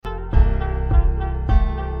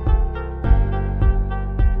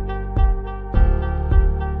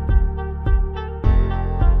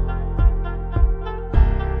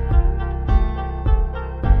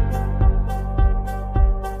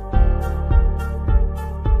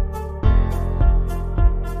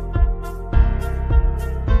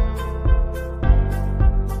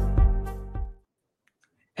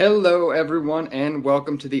Hello, everyone, and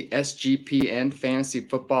welcome to the SGPN Fantasy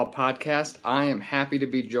Football Podcast. I am happy to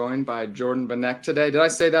be joined by Jordan Vanek today. Did I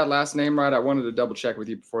say that last name right? I wanted to double check with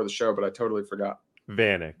you before the show, but I totally forgot.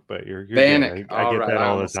 Vanek, but you're Vanek. good. I get that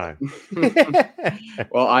all the time.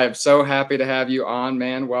 Well, I am so happy to have you on,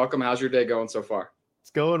 man. Welcome. How's your day going so far? It's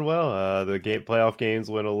going well. The playoff games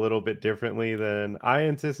went a little bit differently than I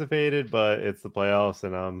anticipated, but it's the playoffs,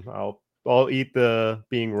 and I'll eat the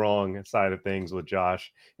being wrong side of things with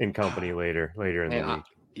Josh and company later in the week.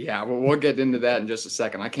 Yeah, well, we'll get into that in just a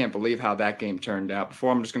second. I can't believe how that game turned out.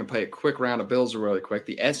 Before, I'm just going to play a quick round of Bills really quick.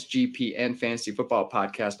 The SGPN Fantasy Football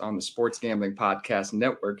Podcast on the Sports Gambling Podcast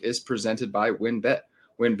Network is presented by WynnBET.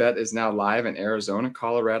 WynnBET is now live in Arizona,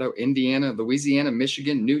 Colorado, Indiana, Louisiana,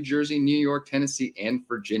 Michigan, New Jersey, New York, Tennessee, and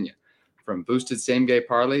Virginia. From boosted same-game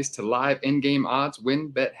parlays to live in-game odds,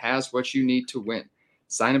 WynnBET has what you need to win.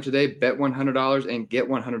 Sign up today, bet $100 and get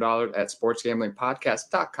 $100 at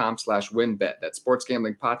sportsgamblingpodcast.com/wynnbet. That's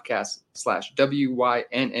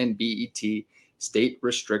sportsgamblingpodcast/WYNNBET. State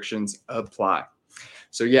restrictions apply.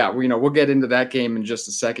 So yeah, we'll get into that game in just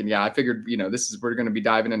a second. Yeah, I figured, we're going to be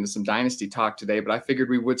diving into some Dynasty talk today, but I figured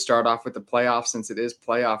we would start off with the playoffs since it is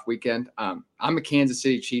playoff weekend. I'm a Kansas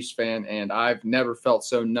City Chiefs fan, and I've never felt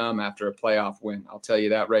so numb after a playoff win. I'll tell you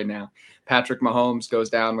that right now. Patrick Mahomes goes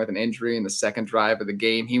down with an injury in the second drive of the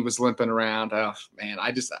game. He was limping around. Oh man,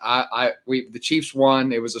 the Chiefs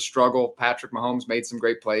won. It was a struggle. Patrick Mahomes made some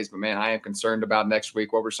great plays, but man, I am concerned about next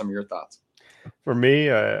week. What were some of your thoughts? For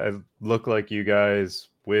me, I look like you guys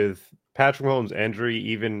with Patrick Mahomes' injury,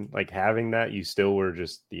 even like having that, you still were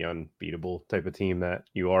just the unbeatable type of team that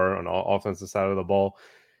you are on the offensive side of the ball.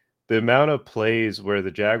 The amount of plays where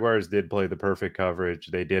the Jaguars did play the perfect coverage,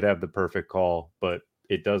 they did have the perfect call, but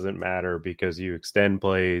it doesn't matter because you extend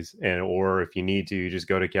plays or if you need to, you just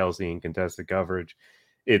go to Kelsey and contest the coverage.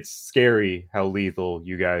 It's scary how lethal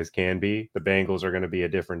you guys can be. The Bengals are going to be a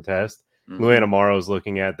different test. Mm-hmm. Luan Amaro's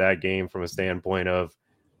looking at that game from a standpoint of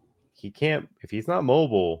if he's not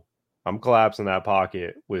mobile, I'm collapsing that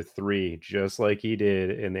pocket with 3, just like he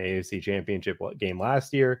did in the AFC Championship game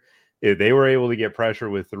last year. If they were able to get pressure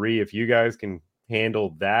with 3, if you guys can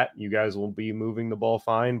handle that, you guys will be moving the ball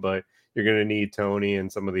fine, but you're going to need Tony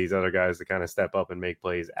and some of these other guys to kind of step up and make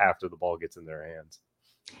plays after the ball gets in their hands.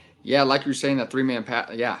 Yeah, like you're saying, that 3-man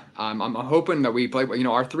pass. Yeah, I'm hoping that we play.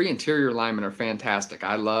 Our 3 interior linemen are fantastic.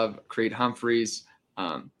 I love Creed Humphreys,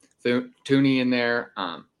 Tooney in there.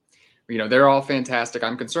 They're all fantastic.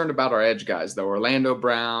 I'm concerned about our edge guys, though. Orlando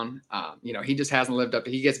Brown, he just hasn't lived up.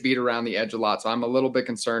 He gets beat around the edge a lot. So I'm a little bit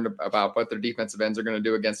concerned about what their defensive ends are going to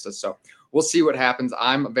do against us. So we'll see what happens.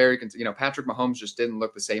 I'm very Patrick Mahomes just didn't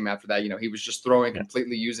look the same after that. He was just throwing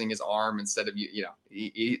completely using his arm instead of,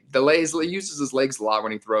 he uses his legs a lot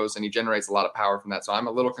when he throws, and he generates a lot of power from that. So I'm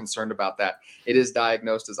a little concerned about that. It is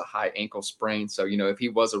diagnosed as a high ankle sprain. So, if he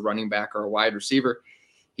was a running back or a wide receiver,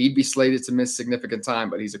 he'd be slated to miss significant time,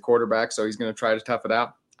 but he's a quarterback, so he's going to try to tough it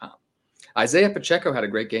out. Isaiah Pacheco had a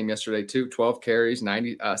great game yesterday, too. 12 carries,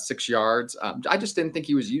 96 yards. I just didn't think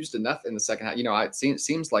he was used enough in the second half. It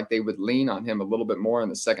seems like they would lean on him a little bit more in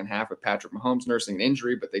the second half with Patrick Mahomes nursing an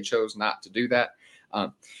injury, but they chose not to do that.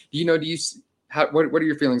 What are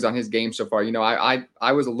your feelings on his game so far?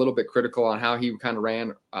 I was a little bit critical on how he kind of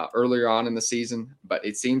ran earlier on in the season, but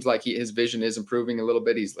it seems like his vision is improving a little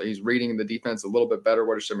bit. He's reading the defense a little bit better.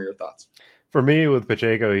 What are some of your thoughts? For me, with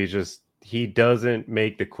Pacheco, he doesn't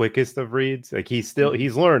make the quickest of reads. Like he's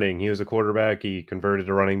learning. He was a quarterback. He converted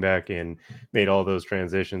to running back and made all those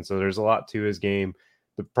transitions. So there's a lot to his game.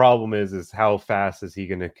 The problem is how fast is he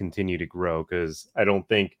going to continue to grow? Because I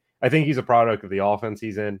think he's a product of the offense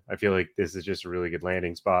he's in. I feel like this is just a really good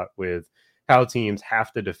landing spot with how teams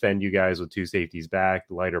have to defend you guys with 2 safeties back,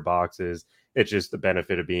 lighter boxes. It's just the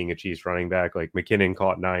benefit of being a Chiefs running back. Like McKinnon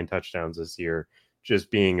caught 9 touchdowns this year.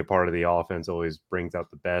 Just being a part of the offense always brings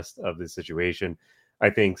out the best of the situation.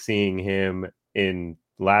 I think seeing him in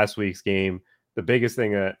last week's game, the biggest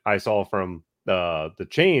thing that I saw from the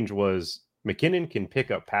change was McKinnon can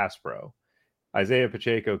pick up pass pro. Isaiah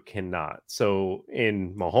Pacheco cannot. So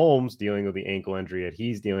in Mahomes dealing with the ankle injury that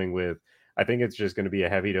he's dealing with, I think it's just going to be a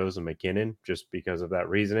heavy dose of McKinnon just because of that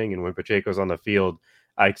reasoning. And when Pacheco's on the field,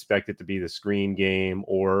 I expect it to be the screen game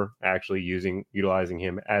or actually utilizing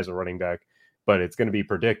him as a running back. But it's going to be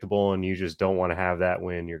predictable, and you just don't want to have that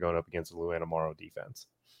when you're going up against a Luan Amaro defense.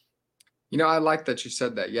 I like that you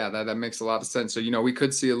said that. Yeah, that makes a lot of sense. So, we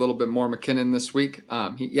could see a little bit more McKinnon this week.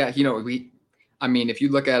 If you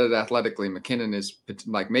look at it athletically, McKinnon is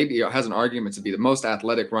like maybe has an argument to be the most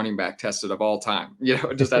athletic running back tested of all time.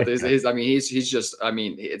 Just at he's just,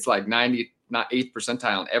 it's like 98th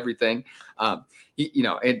percentile in everything.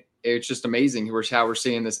 it's just amazing how we're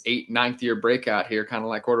seeing this 9th year breakout here, kind of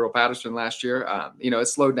like Cordero Patterson last year. It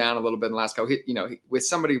slowed down a little bit in the last couple. With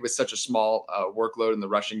somebody with such a small workload in the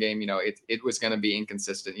rushing game, it was going to be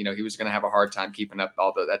inconsistent. He was going to have a hard time keeping up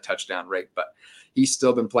that touchdown rate, but he's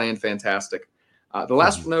still been playing fantastic. The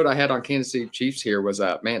last note I had on Kansas City Chiefs here was,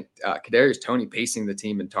 Kadarius Toney pacing the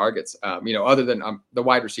team in targets. Other than the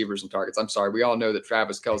wide receivers and targets. I'm sorry. We all know that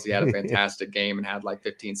Travis Kelce had a fantastic game and had like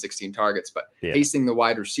 15, 16 targets, but pacing the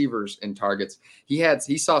wide receivers in targets,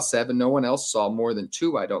 he saw 7. No one else saw more than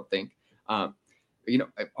 2, I don't think. Are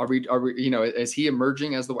we, is he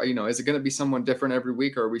emerging as is it going to be someone different every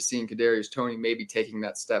week, or are we seeing Kadarius Toney maybe taking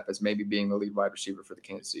that step as maybe being the lead wide receiver for the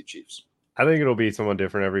Kansas City Chiefs? I think it'll be someone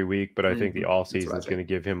different every week, but I think the offseason is going to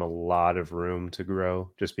give him a lot of room to grow,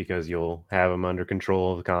 just because you'll have him under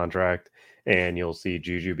control of the contract, and you'll see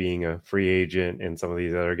Juju being a free agent and some of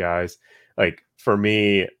these other guys. Like, for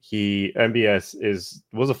me, MBS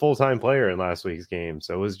was a full-time player in last week's game.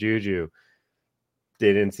 So was Juju.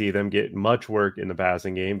 Didn't see them get much work in the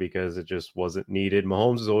passing game because it just wasn't needed.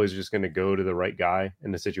 Mahomes is always just going to go to the right guy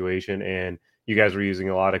in the situation, and you guys were using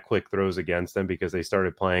a lot of quick throws against them because they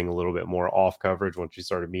started playing a little bit more off coverage once you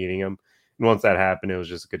started meeting them. And once that happened, it was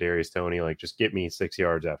just Kadarius Toney, like, just get me 6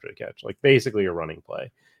 yards after the catch, like basically a running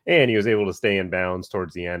play. And he was able to stay in bounds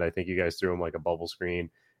towards the end. I think you guys threw him like a bubble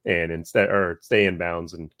screen and stay in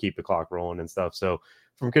bounds and keep the clock rolling and stuff. So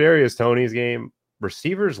from Kadarius Toney's game,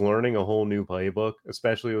 receivers learning a whole new playbook,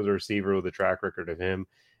 especially with a receiver with a track record of him.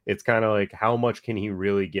 It's kind of like, how much can he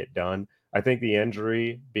really get done? I think the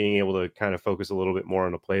injury, being able to kind of focus a little bit more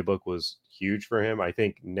on the playbook, was huge for him. I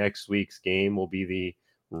think next week's game will be the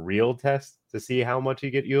real test to see how much he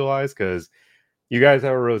get utilized, because you guys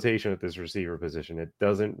have a rotation at this receiver position. It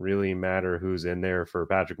doesn't really matter who's in there for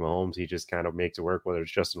Patrick Mahomes. He just kind of makes it work, whether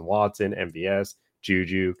it's Justin Watson, MVS,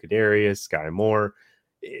 Juju, Kadarius, Sky Moore.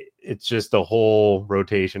 It's just a whole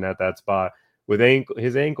rotation at that spot. With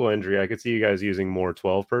his ankle injury, I could see you guys using more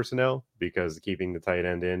 12 personnel, because keeping the tight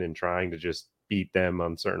end in and trying to just beat them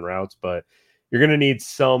on certain routes. But you're going to need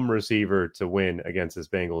some receiver to win against this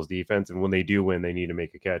Bengals defense. And when they do win, they need to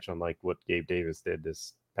make a catch, unlike what Gabe Davis did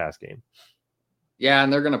this past game. Yeah,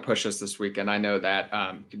 and they're going to push us this weekend. I know that.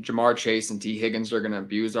 Jamar Chase and T. Higgins are going to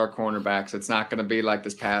abuse our cornerbacks. It's not going to be like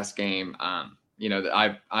this past game.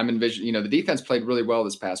 I'm envisioning, the defense played really well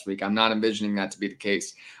this past week. I'm not envisioning that to be the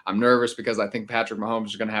case. I'm nervous because I think Patrick Mahomes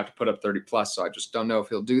is going to have to put up 30 plus. So I just don't know if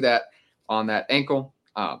he'll do that on that ankle.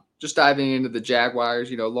 Just diving into the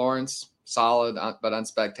Jaguars, Lawrence, solid, but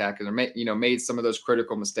unspectacular. Made some of those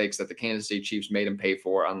critical mistakes that the Kansas City Chiefs made him pay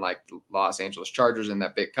for, unlike the Los Angeles Chargers in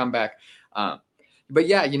that big comeback. But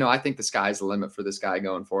yeah, I think the sky's the limit for this guy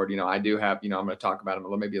going forward. I do have, I'm going to talk about him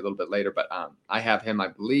maybe a little bit later, but I have him, I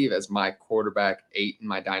believe, as my quarterback 8 in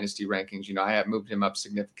my dynasty rankings. I have moved him up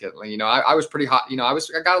significantly. I was pretty hot.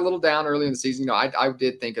 I got a little down early in the season. I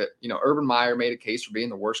did think, Urban Meyer made a case for being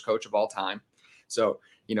the worst coach of all time. So,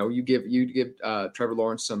 you give Trevor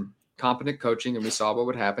Lawrence some competent coaching, and we saw what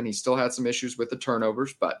would happen. He still had some issues with the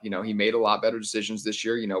turnovers, but, he made a lot better decisions this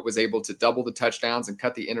year. Was able to double the touchdowns and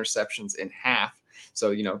cut the interceptions in half.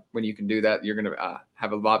 So, when you can do that, you're going to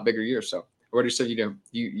have a lot bigger year. So what do you say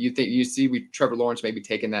you see Trevor Lawrence maybe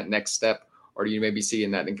taking that next step, or do you maybe see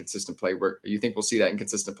in that inconsistent play where you think we'll see that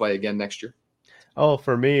inconsistent play again next year? Oh,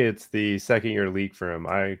 for me, it's the second-year league for him.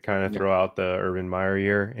 I kind of throw out the Urban Meyer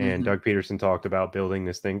year, and Doug Peterson talked about building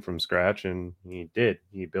this thing from scratch, and he did.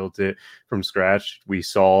 He built it from scratch. We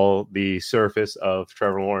saw the surface of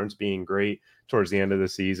Trevor Lawrence being great towards the end of the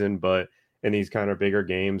season, but in these kind of bigger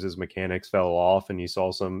games, his mechanics fell off, and you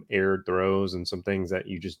saw some aired throws and some things that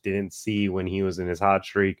you just didn't see when he was in his hot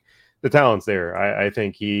streak. The talent's there. I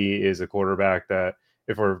think he is a quarterback that,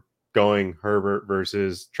 if we're going Herbert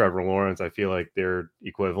versus Trevor Lawrence, I feel like they're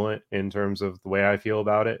equivalent in terms of the way I feel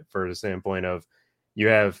about it, for the standpoint of, you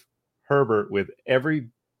have Herbert with every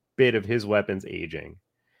bit of his weapons aging,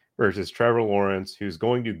 versus Trevor Lawrence, who's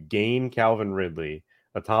going to gain Calvin Ridley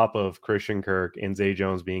atop of Christian Kirk and Zay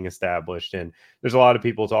Jones being established. And there's a lot of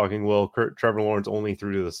people talking, well, Trevor Lawrence only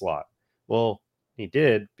threw to the slot. Well, he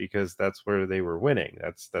did, because that's where they were winning.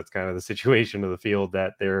 That's kind of the situation of the field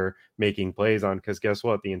that they're making plays on, because guess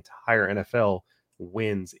what? The entire NFL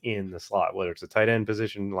wins in the slot, whether it's a tight end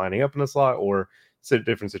position lining up in the slot or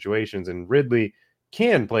different situations. And Ridley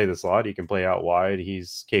can play the slot. He can play out wide.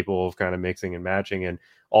 He's capable of kind of mixing and matching. And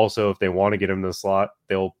also, if they want to get him in the slot,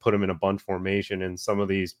 they'll put him in a bunch formation. And some of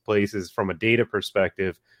these places, from a data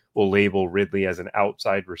perspective, will label Ridley as an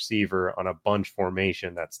outside receiver on a bunch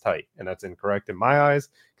formation that's tight. And that's incorrect in my eyes,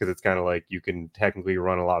 because it's kind of like you can technically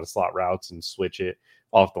run a lot of slot routes and switch it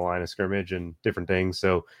off the line of scrimmage and different things.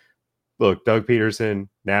 So look, Doug Peterson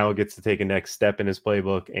now gets to take a next step in his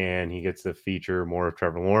playbook, and he gets to feature more of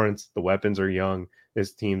Trevor Lawrence. The weapons are young.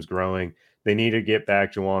 This team's growing. They need to get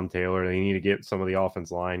back Jawan Taylor. They need to get some of the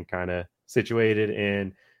offense line kind of situated,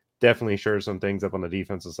 and definitely sure some things up on the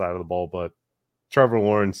defensive side of the ball. But Trevor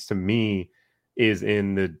Lawrence, to me, is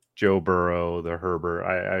in the Joe Burrow, the Herbert.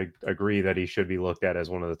 I agree that he should be looked at as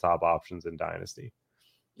one of the top options in Dynasty.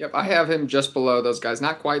 Yep, I have him just below those guys.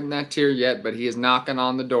 Not quite in that tier yet, but he is knocking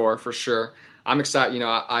on the door for sure. I'm excited.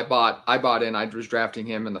 I bought in. I was drafting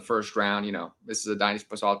him in the first round. This is a dynasty.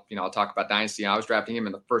 So I'll talk about dynasty. I was drafting him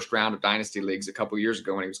in the first round of dynasty leagues a couple years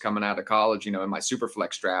ago when he was coming out of college. In my super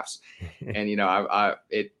flex drafts, and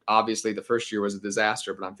it obviously the first year was a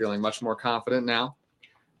disaster, but I'm feeling much more confident now.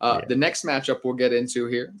 The next matchup we'll get into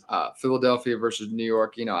here, Philadelphia versus New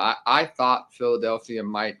York. I thought Philadelphia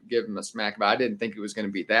might give them a smack, but I didn't think it was going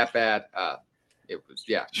to be that bad. It was,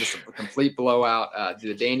 just a complete blowout.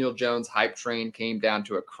 The Daniel Jones hype train came down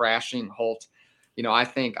to a crashing halt. I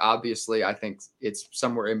think it's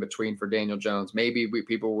somewhere in between for Daniel Jones. Maybe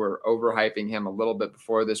people were overhyping him a little bit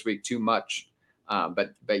before this week, too much.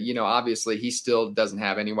 But obviously he still doesn't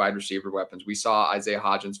have any wide receiver weapons. We saw Isaiah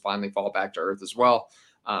Hodgins finally fall back to earth as well.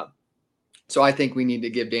 So I think we need to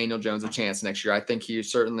give Daniel Jones a chance next year. I think he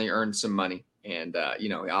certainly earned some money, and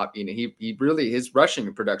he really, his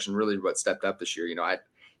rushing production really what stepped up this year.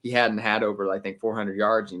 He hadn't had over, I think, 400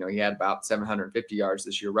 yards. He had about 750 yards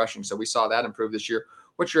this year rushing. So we saw that improve this year.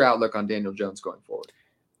 What's your outlook on Daniel Jones going forward?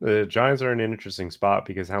 The Giants are in an interesting spot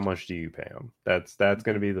because how much do you pay him? That's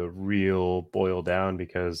going to be the real boil down,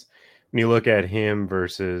 because when you look at him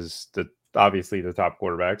versus obviously the top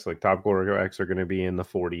quarterbacks, like top quarterbacks are going to be in the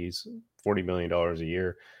 $40 million a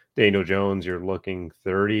year. Daniel Jones, you're looking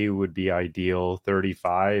 30 would be ideal.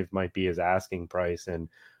 35 might be his asking price. And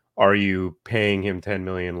are you paying him 10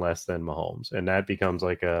 million less than Mahomes? And that becomes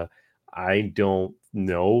like I don't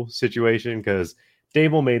know situation, because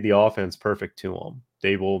Dable made the offense perfect to him.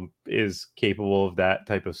 Dable is capable of that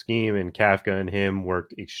type of scheme, and Kafka and him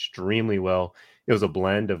worked extremely well. It was a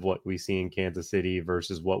blend of what we see in Kansas City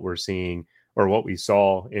versus what we're seeing or what we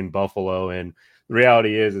saw in Buffalo. And the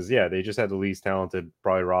reality is they just had the least talented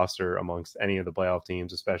probably roster amongst any of the playoff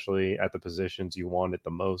teams, especially at the positions you want it the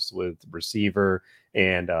most, with receiver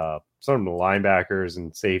and some of the linebackers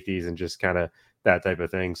and safeties and just kind of that type of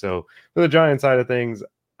thing. So for the Giants side of things,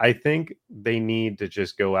 I think they need to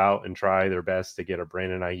just go out and try their best to get a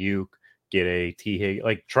Brandon Ayuk, get a T. Higgins,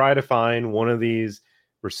 like try to find one of these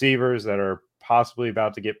receivers that are possibly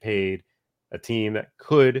about to get paid, a team that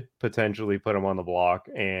could potentially put them on the block,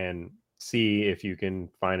 and see if you can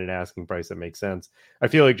find an asking price that makes sense. I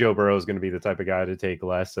feel like Joe Burrow is going to be the type of guy to take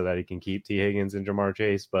less so that he can keep T. Higgins and Jamar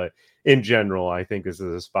Chase. But in general, I think this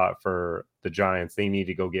is a spot for the Giants. They need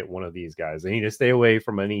to go get one of these guys. They need to stay away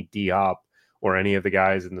from any D-Hop or any of the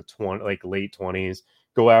guys in the late 20s.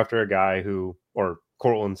 Go after a guy or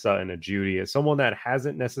Cortland Sutton, a Judy, someone that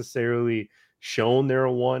hasn't necessarily shown they're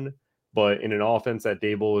a one, but in an offense that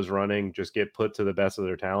Dable is running, just get put to the best of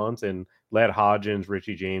their talents and let Hodgins,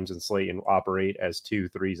 Richie James, and Slayton operate as 2,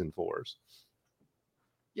 3s, and 4s.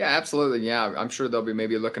 Yeah, absolutely. Yeah, I'm sure they'll be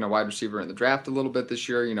maybe looking at wide receiver in the draft a little bit this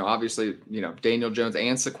year. Obviously, Daniel Jones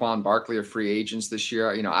and Saquon Barkley are free agents this year.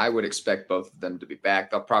 I would expect both of them to be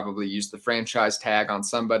back. They'll probably use the franchise tag on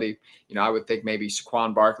somebody. I would think maybe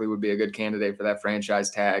Saquon Barkley would be a good candidate for that franchise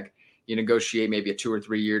tag. You negotiate maybe a 2 or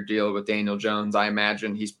 3 year deal with Daniel Jones. I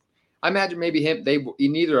imagine maybe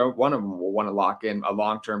neither one of them will want to lock in a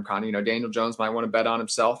long-term contract. Daniel Jones might want to bet on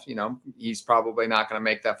himself. He's probably not going to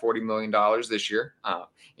make that $40 million this year.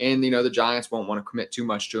 And the Giants won't want to commit too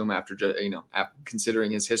much to him after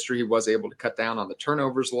considering his history. He was able to cut down on the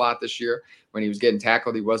turnovers a lot this year. When he was getting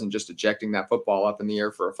tackled, he wasn't just ejecting that football up in the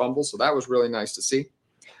air for a fumble. So that was really nice to see.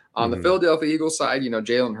 On the Philadelphia Eagles side,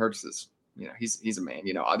 Jalen Hurts is, he's a man.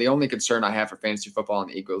 The only concern I have for fantasy football and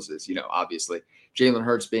the Eagles is, obviously Jalen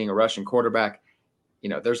Hurts being a rushing quarterback.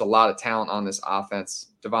 There's a lot of talent on this offense.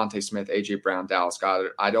 Devontae Smith, A.J. Brown, Dallas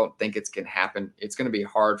Goedert. I don't think it's going to happen. It's going to be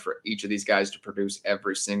hard for each of these guys to produce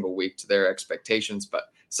every single week to their expectations,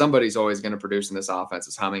 but somebody's always going to produce, and this offense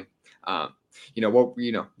is humming. Do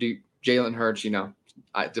Jalen Hurts,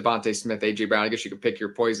 Devontae Smith, A.J. Brown, I guess you could pick your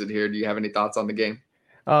poison here. Do you have any thoughts on the game?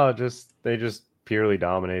 They just purely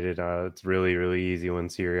dominated. It's really, really easy when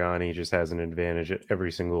Sirianni just has an advantage at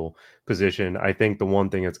every single position. I think the one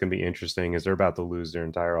thing that's going to be interesting is they're about to lose their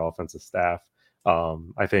entire offensive staff.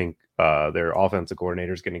 I think their offensive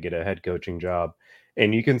coordinator is going to get a head coaching job,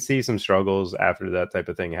 and you can see some struggles after that type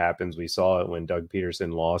of thing happens. We saw it when Doug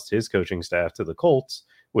Peterson lost his coaching staff to the Colts,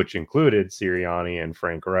 which included Sirianni and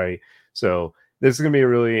Frank Wright. So this is going to be a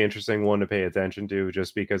really interesting one to pay attention to,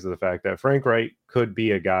 just because of the fact that Frank Wright could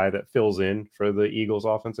be a guy that fills in for the Eagles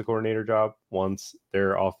offensive coordinator job once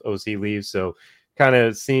their OC leaves. So kind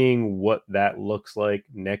of seeing what that looks like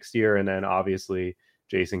next year. And then obviously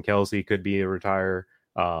Jason Kelsey could be a retire.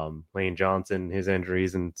 Lane Johnson, his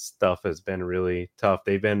injuries and stuff has been really tough.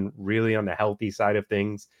 They've been really on the healthy side of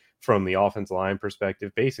things from the offensive line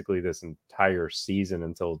perspective, basically this entire season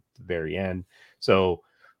until the very end. So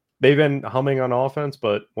they've been humming on offense,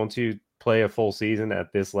 but once you play a full season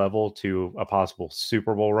at this level to a possible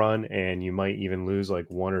Super Bowl run, and you might even lose like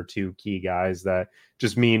one or two key guys that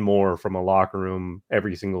just mean more from a locker room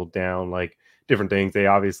every single down, like different things. They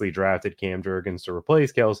obviously drafted Cam Jurgens to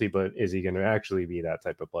replace Kelsey, but is he going to actually be that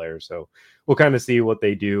type of player? So we'll kind of see what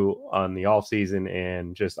they do on the offseason,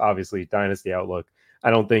 and just obviously Dynasty outlook.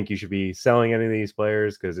 I don't think you should be selling any of these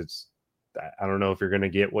players because I don't know if you're going to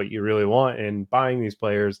get what you really want, and buying these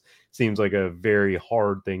players seems like a very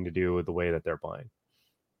hard thing to do with the way that they're playing.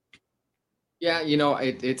 Yeah,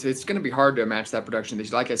 it's going to be hard to match that production.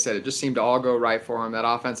 Like I said, it just seemed to all go right for him. That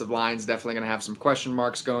offensive line is definitely going to have some question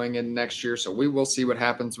marks going in next year, so we will see what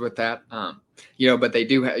happens with that. But they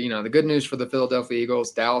do have, the good news for the Philadelphia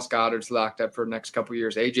Eagles: Dallas Goedert's locked up for the next couple of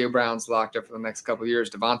years. AJ Brown's locked up for the next couple of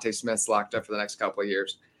years. Devontae Smith's locked up for the next couple of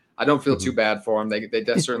years. I don't feel too bad for them. They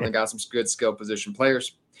certainly got some good skill position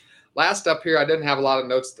players. Last up here, I didn't have a lot of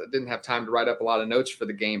notes. I didn't have time to write up a lot of notes for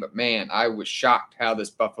the game, but man, I was shocked how this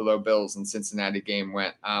Buffalo Bills and Cincinnati game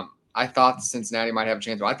went. I thought Cincinnati might have a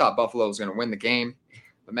chance. I thought Buffalo was going to win the game,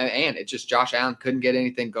 but man, and it just Josh Allen couldn't get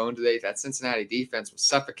anything going today. That Cincinnati defense was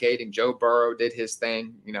suffocating. Joe Burrow did his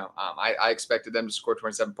thing. I expected them to score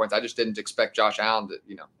 27 points. I just didn't expect Josh Allen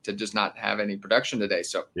to just not have any production today.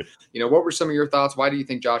 So, what were some of your thoughts? Why do you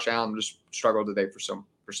think Josh Allen just struggled today for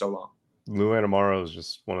so long? Lou Anamaro is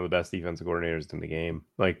just one of the best defensive coordinators in the game.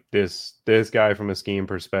 Like this guy from a scheme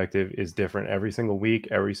perspective is different every single week,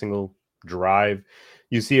 every single drive.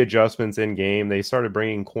 You see adjustments in game. They started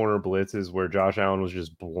bringing corner blitzes where Josh Allen was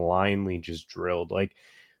just blindly just drilled. Like,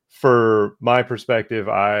 for my perspective,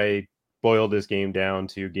 I boiled this game down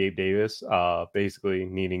to Gabe Davis basically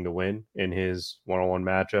needing to win in his one-on-one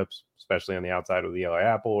matchups, especially on the outside of the Eli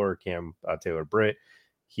Apple or Cam Taylor Britt.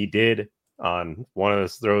 He did. On one of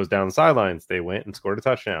those throws down the sidelines, they went and scored a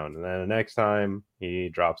touchdown. And then the next time he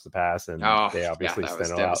drops the pass, and they obviously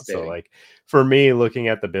send it out. So, like, for me, looking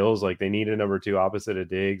at the Bills, like, they need a number two opposite of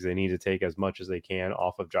Diggs. They need to take as much as they can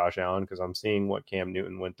off of Josh Allen, because I'm seeing what Cam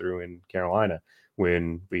Newton went through in Carolina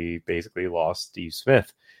when we basically lost Steve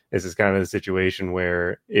Smith. This is kind of the situation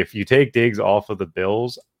where if you take Diggs off of the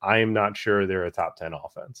Bills, I am not sure they're a top 10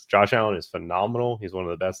 offense. Josh Allen is phenomenal. He's one of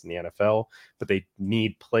the best in the NFL, but they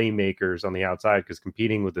need playmakers on the outside, because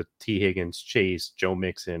competing with the T. Higgins, Chase, Joe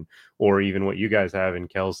Mixon, or even what you guys have in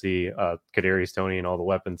Kelsey, Kadarius Toney, and all the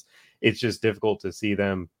weapons, it's just difficult to see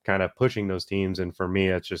them kind of pushing those teams. And for me,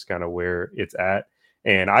 that's just kind of where it's at.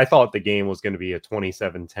 And I thought the game was going to be a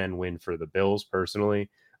 27-10 win for the Bills personally.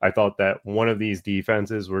 I thought that one of these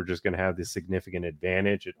defenses were just going to have this significant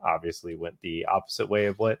advantage. It obviously went the opposite way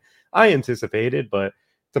of what I anticipated, but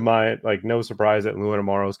to my, no surprise that Lou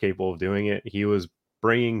Anamaro is capable of doing it. He was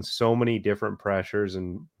bringing so many different pressures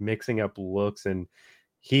and mixing up looks, and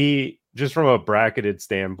he, just from a bracketed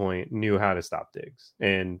standpoint, knew how to stop Diggs.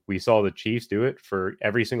 And we saw the Chiefs do it for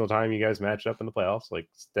every single time you guys matched up in the playoffs. Like,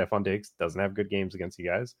 Stephon Diggs doesn't have good games against you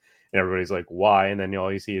guys. And everybody's like, why? And then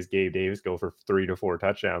all you see is Gabe Davis go for 3 to 4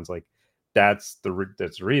 touchdowns. Like, that's the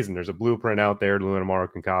reason. There's a blueprint out there. Lou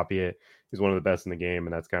Anamaro can copy it. He's one of the best in the game,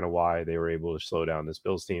 and that's kind of why they were able to slow down this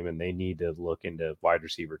Bills team. And they need to look into wide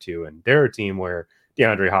receiver too. And they're a team where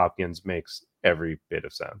DeAndre Hopkins makes every bit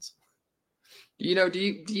of sense. Do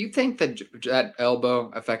you think that elbow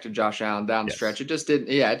affected Josh Allen down the stretch? It just didn't.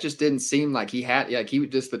 Yeah, it just didn't seem like he had. Yeah,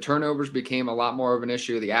 the turnovers became a lot more of an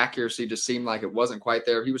issue. The accuracy just seemed like it wasn't quite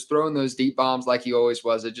there. He was throwing those deep bombs like he always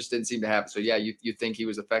was. It just didn't seem to happen. So yeah, you think he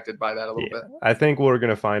was affected by that a little bit? I think we're going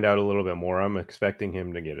to find out a little bit more. I'm expecting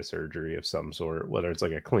him to get a surgery of some sort, whether it's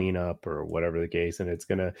like a cleanup or whatever the case, and it's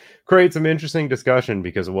going to create some interesting discussion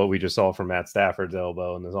because of what we just saw from Matt Stafford's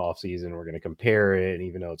elbow in this offseason. We're going to compare it, and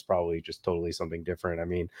even though it's probably just totally something different. I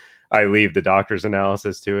mean, I leave the doctor's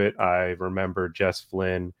analysis to it. I remember Jess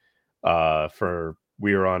Flynn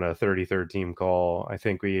we were on a 33rd team call. I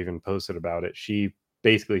think we even posted about it. She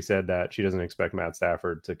basically said that she doesn't expect Matt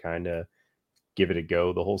Stafford to kind of give it a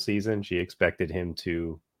go the whole season. She expected him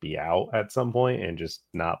to be out at some point and just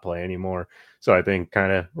not play anymore. So I think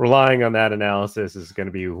kind of relying on that analysis is going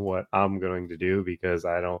to be what I'm going to do, because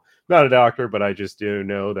I'm not a doctor, but I just do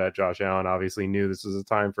know that Josh Allen obviously knew this was a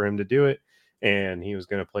time for him to do it, and he was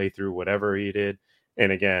going to play through whatever he did.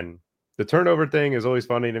 And again, The turnover thing is always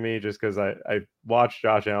funny to me just because I watched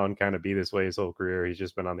Josh Allen kind of be this way his whole career. He's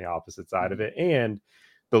just been on the opposite side of it. And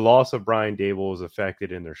the loss of Brian Dable was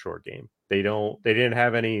affected in their short game. They didn't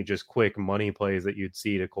have any just quick money plays that you'd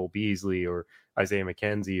see to Cole Beasley or Isaiah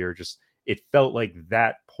McKenzie, or just it felt like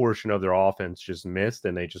that portion of their offense just missed,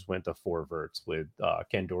 and they just went to four verts with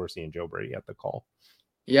Ken Dorsey and Joe Brady at the call.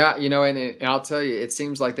 Yeah, and I'll tell you, it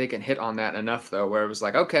seems like they can hit on that enough though, where it was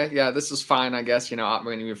like, okay, yeah, this is fine, I guess.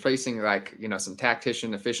 When you're facing like some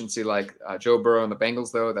tactician efficiency like Joe Burrow and the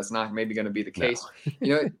Bengals, though, that's not maybe going to be the case.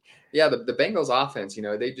 No. Yeah, the Bengals offense,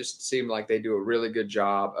 they just seem like they do a really good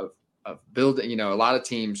job of building. A lot of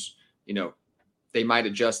teams, they might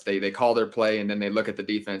adjust. They call their play and then they look at the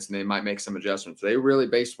defense and they might make some adjustments. They really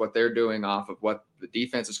base what they're doing off of what the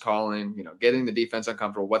defense is calling, getting the defense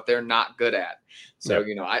uncomfortable, what they're not good at. So,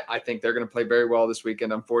 I think they're going to play very well this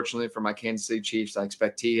weekend. Unfortunately for my Kansas City Chiefs, I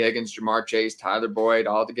expect T. Higgins, Jamar Chase, Tyler Boyd,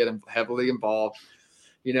 all to get them heavily involved.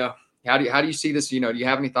 How do you see this? Do you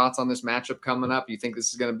have any thoughts on this matchup coming up? You think this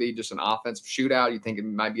is going to be just an offensive shootout? You think it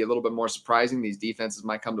might be a little bit more surprising? These defenses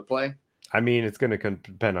might come to play? I mean, it's going to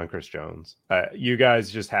depend on Chris Jones. You guys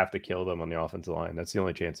just have to kill them on the offensive line. That's the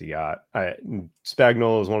only chance you got.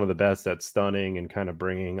 Spagnuolo is one of the best at stunning and kind of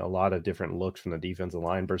bringing a lot of different looks from the defensive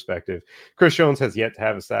line perspective. Chris Jones has yet to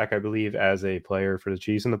have a sack, I believe, as a player for the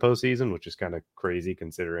Chiefs in the postseason, which is kind of crazy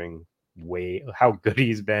considering how good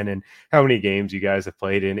he's been and how many games you guys have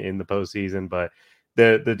played in the postseason. But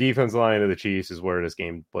the defense line of the Chiefs is where this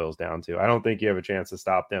game boils down to. I don't think you have a chance to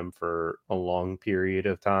stop them for a long period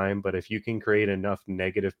of time, but if you can create enough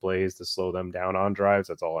negative plays to slow them down on drives,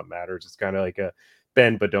 that's all that matters. It's kind of like a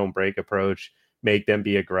bend but don't break approach. Make them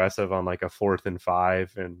be aggressive on like a 4th and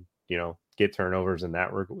 5 and, get turnovers in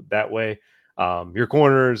that way. Your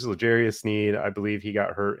corners, L'Jarius Sneed, I believe he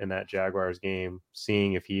got hurt in that Jaguars game.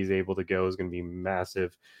 Seeing if he's able to go is going to be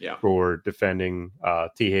massive for defending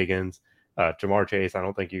T. Higgins. Jamar Chase, I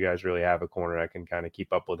don't think you guys really have a corner that can kind of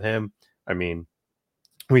keep up with him. I mean,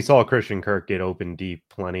 we saw Christian Kirk get open deep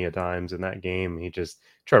plenty of times in that game.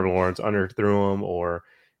 Trevor Lawrence underthrew him or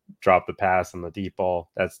dropped the pass on the deep ball.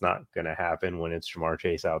 That's not going to happen when it's Jamar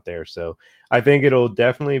Chase out there. So I think it'll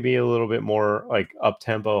definitely be a little bit more like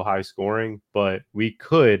up-tempo, high scoring, but we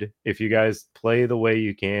could, if you guys play the way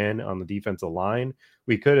you can on the defensive line,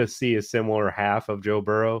 we could see a similar half of Joe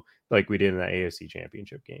Burrow like we did in the AFC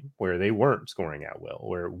Championship game, where they weren't scoring at will,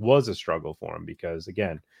 where it was a struggle for them because,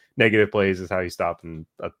 again, negative plays is how you stop in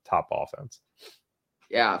a top offense.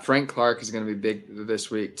 Yeah, Frank Clark is going to be big this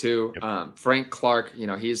week too. Yep. Frank Clark,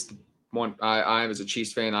 he's the one. I as a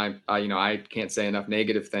Chiefs fan, I can't say enough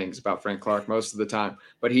negative things about Frank Clark most of the time,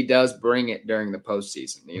 but he does bring it during the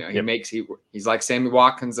postseason. He's like Sammy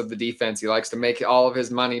Watkins of the defense. He likes to make all of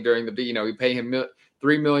his money during the. We pay him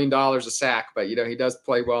 $3 million a sack, but he does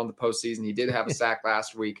play well in the postseason. He did have a sack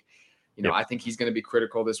last week. I think he's going to be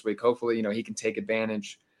critical this week. Hopefully, he can take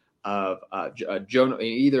advantage of Jonah,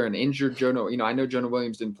 either an injured Jonah. I know Jonah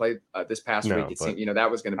Williams didn't play this past week. It seemed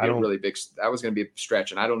that was going to be a really big. That was going to be a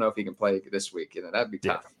stretch, and I don't know if he can play this week. That'd be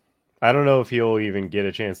tough. I don't know if he'll even get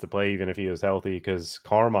a chance to play, even if he was healthy, because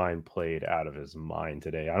Carmine played out of his mind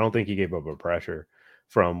today. I don't think he gave up a pressure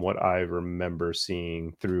from what I remember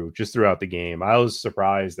seeing throughout the game. I was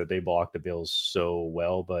surprised that they blocked the Bills so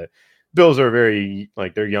well, but Bills are very,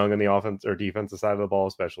 they're young on the offense or defensive side of the ball,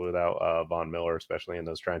 especially without Von Miller, especially in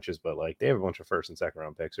those trenches. But they have a bunch of 1st and 2nd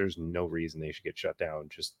round picks. There's no reason they should get shut down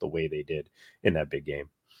just the way they did in that big game.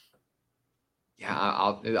 Yeah,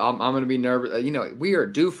 I'm going to be nervous. We are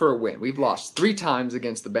due for a win. We've lost 3 times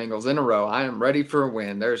against the Bengals in a row. I am ready for a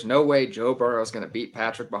win. There's no way Joe Burrow is going to beat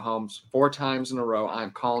Patrick Mahomes 4 times in a row. I'm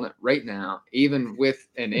calling it right now, even with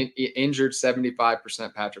an injured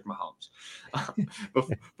 75% Patrick Mahomes.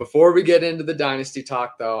 Before we get into the Dynasty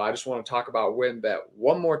talk, though, I just want to talk about WynnBET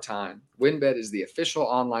one more time. WynnBET is the official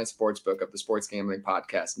online sportsbook of the Sports Gambling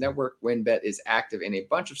Podcast Network. WynnBET is active in a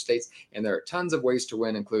bunch of states, and there are tons of ways to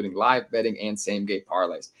win, including live betting and same-game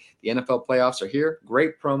parlays. The NFL playoffs are here.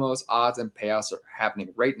 Great promos, odds, and payouts are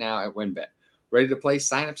happening right now at WynnBET. Ready to play?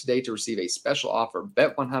 Sign up today to receive a special offer.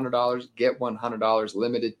 Bet $100, get $100,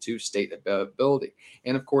 limited to state availability.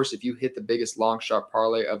 And, of course, if you hit the biggest long shot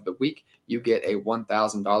parlay of the week, you get a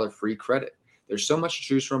 $1,000 free credit. There's so much to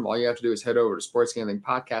choose from. All you have to do is head over to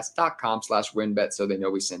sportsgamblingpodcast.com/WynnBET so they know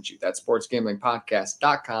we sent you. That's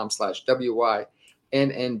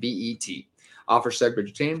sportsgamblingpodcast.com/WYNNBET. Offer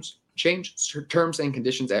subject to change terms and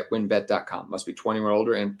conditions at wynnbet.com. Must be 21 or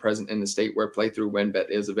older and present in the state where playthrough WynnBET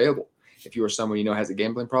is available. If you or someone has a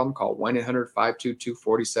gambling problem, call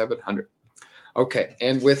 1-800-522-4700. Okay,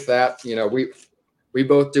 and with that, we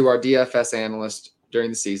both do our DFS analyst during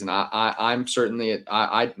the season. I'm certainly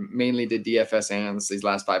I mainly did DFS analysts these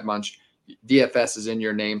last 5 months. DFS is in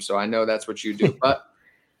your name, so I know that's what you do. But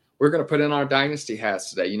we're going to put in our dynasty hats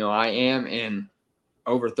today. You know, I am in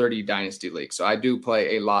over 30 dynasty leagues, so I do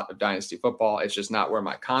play a lot of dynasty football. It's just not where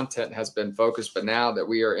my content has been focused. But now that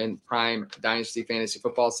we are in prime dynasty fantasy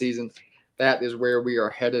football season, that is where we are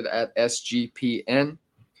headed at SGPN.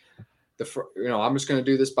 I'm just going to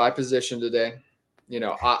do this by position today. You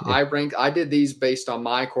know, I did these based on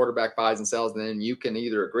my quarterback buys and sells, and then you can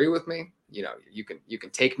either agree with me, you know, you can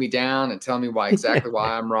take me down and tell me why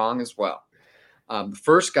I'm wrong as well. The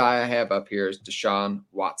first guy I have up here is Deshaun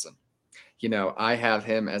Watson. You know, I have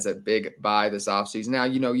him as a big buy this offseason. Now,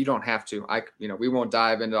 you know, you don't have to. We won't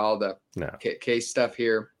dive into all the case stuff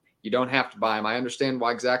here. You don't have to buy him. I understand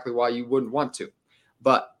exactly why you wouldn't want to,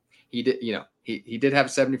 but he did. You know, he did have a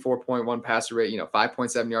 74.1 passer rate. You know,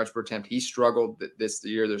 5.7 yards per attempt. He struggled this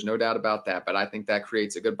year. There's no doubt about that. But I think that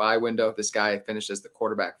creates a good buy window. This guy finished as the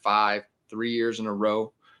quarterback 3 years in a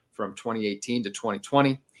row from 2018 to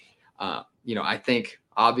 2020. You know, I think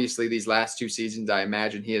obviously these last 2 seasons, I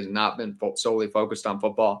imagine he has not been solely focused on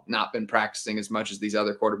football, not been practicing as much as these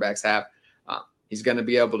other quarterbacks have. He's going to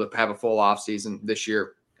be able to have a full offseason this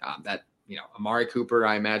year. Amari Cooper,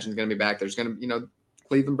 I imagine, is going to be back. There's going to, you know,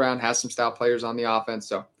 Cleveland Brown has some stout players on the offense.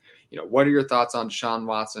 So, you know, what are your thoughts on Deshaun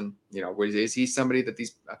Watson? You know, is he somebody that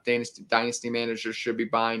these dynasty managers should be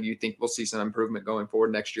buying? Do you think we'll see some improvement going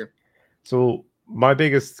forward next year? So my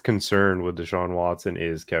biggest concern with Deshaun Watson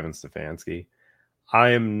is Kevin Stefanski. I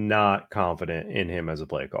am not confident in him as a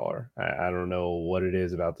play caller. I don't know what it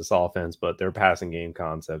is about this offense, but their passing game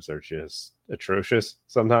concepts are just atrocious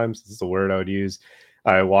sometimes. It's the word I would use.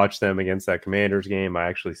 I watched them against that Commanders game. I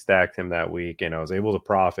actually stacked him that week, and I was able to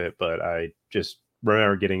profit, but I just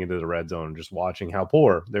remember getting into the red zone and just watching how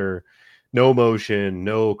poor. They're no motion,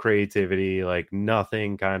 no creativity, like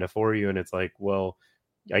nothing kind of for you. And it's like, well,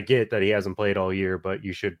 I get that he hasn't played all year, but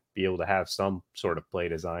you should be able to have some sort of play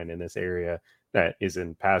design in this area that is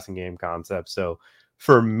in passing game concepts. So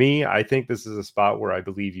for me, I think this is a spot where I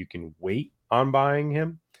believe you can wait on buying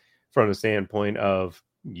him from the standpoint of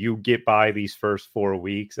you get by these first 4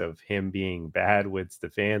 weeks of him being bad with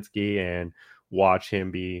Stefanski and watch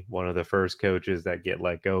him be one of the first coaches that get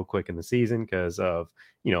let go quick in the season because of,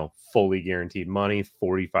 you know, fully guaranteed money,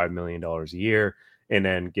 $45 million a year, and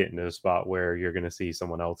then get into a spot where you're going to see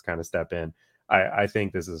someone else kind of step in. I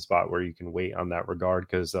think this is a spot where you can wait on that regard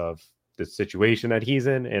because of the situation that he's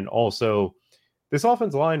in. And also this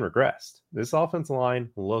offensive line regressed. This offensive line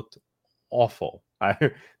looked awful.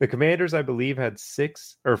 The Commanders, I believe, had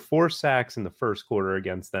 6 or 4 sacks in the first quarter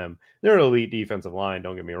against them. They're an elite defensive line.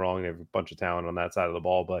 Don't get me wrong. They have a bunch of talent on that side of the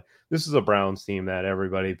ball, but this is a Browns team that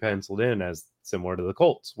everybody penciled in as similar to the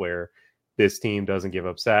Colts, where this team doesn't give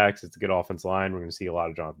up sacks. It's a good offensive line. We're going to see a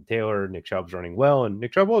lot of Jonathan Taylor. Nick Chubb's running well, and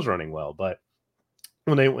Nick Chubb was running well. But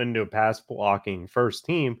when they went into a pass blocking first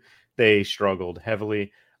team, they struggled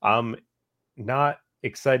heavily. I'm not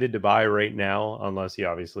excited to buy right now, unless he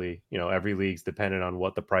obviously, you know, every league's dependent on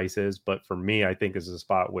what the price is. But for me, I think this is a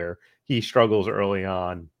spot where he struggles early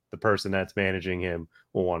on. The person that's managing him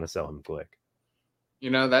will want to sell him quick. You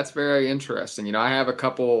know, that's very interesting. You know, I have a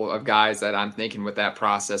couple of guys that I'm thinking with that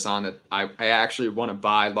process on it. I actually want to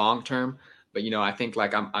buy long term, but, you know, I think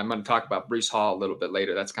like I'm going to talk about Breece Hall a little bit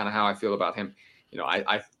later. That's kind of how I feel about him. You know,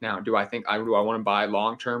 do I want to buy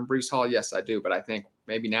long term Breece Hall? Yes, I do. But I think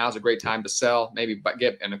maybe now is a great time to sell, maybe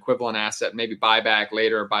get an equivalent asset, maybe buy back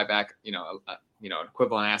later, an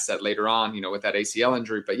equivalent asset later on, you know, with that ACL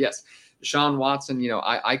injury. But yes, Deshaun Watson, you know,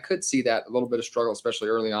 I could see that a little bit of struggle, especially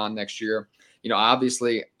early on next year. You know,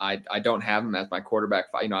 obviously I don't have him as my quarterback.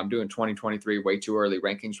 You know, I'm doing 2023 way too early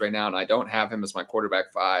rankings right now, and I don't have him as my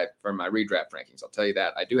quarterback 5 for my redraft rankings. I'll tell you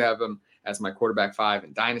that. I do have him as my quarterback 5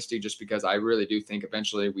 in Dynasty, just because I really do think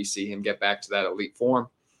eventually we see him get back to that elite form.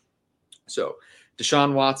 So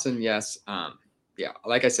Deshaun Watson, yes.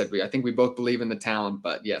 Like I said, I think we both believe in the talent,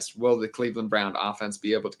 but yes, will the Cleveland Brown offense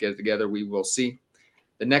be able to get it together? We will see.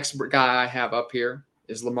 The next guy I have up here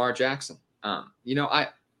is Lamar Jackson.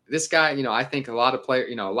 This guy, you know, I think a lot of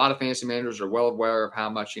fantasy managers are well aware of how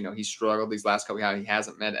much, you know, he struggled these last couple, how he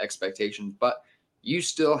hasn't met expectations, but you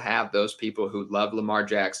still have those people who love Lamar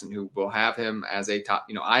Jackson, who will have him as a top,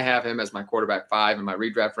 you know, I have him as my quarterback 5 in my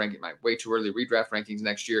redraft ranking, my way too early redraft rankings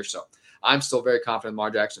next year. So I'm still very confident in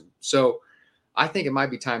Lamar Jackson. So I think it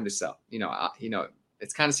might be time to sell.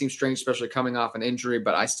 It kind of seems strange, especially coming off an injury,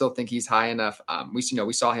 but I still think he's high enough. We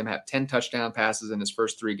saw him have 10 touchdown passes in his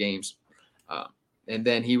first 3 games. And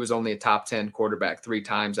then he was only a top 10 quarterback 3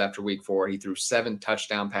 times after week 4. He threw 7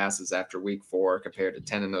 touchdown passes after week 4 compared to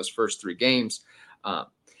 10 in those first 3 games.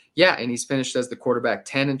 Yeah, and he's finished as the quarterback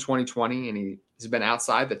 10 in 2020, and he's been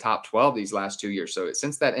outside the top 12 these last 2 years. So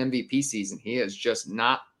since that MVP season, he has just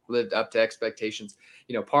not lived up to expectations.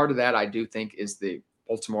 Part of that I do think is the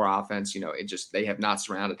Baltimore offense. They have not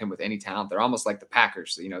surrounded him with any talent. They're almost like the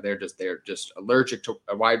Packers. They're just allergic to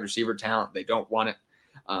a wide receiver talent. They don't want it.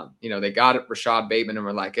 They got it, Rashad Bateman, and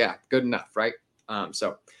we're like, yeah, good enough, right?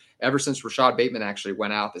 So ever since Rashad Bateman actually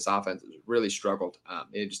went out, this offense has really struggled.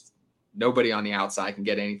 Nobody on the outside can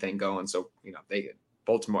get anything going. So,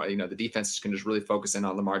 Baltimore, the defenses can just really focus in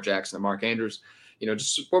on Lamar Jackson and Mark Andrews.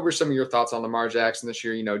 Just what were some of your thoughts on Lamar Jackson this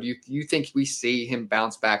year? Do you think we see him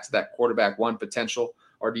bounce back to that quarterback one potential,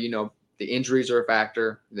 or do the injuries are a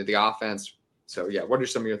factor, the offense? So, yeah, what are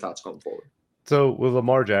some of your thoughts going forward? So with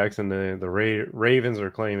Lamar Jackson, the Ravens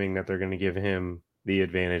are claiming that they're going to give him the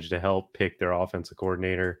advantage to help pick their offensive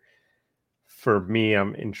coordinator. For me,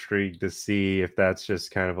 I'm intrigued to see if that's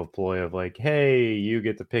just kind of a ploy of like, hey, you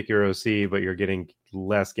get to pick your OC, but you're getting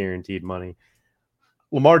less guaranteed money.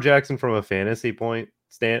 Lamar Jackson, from a fantasy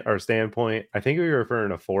standpoint, I think we were referring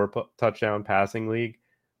to 4-touchdown passing league.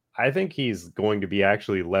 I think he's going to be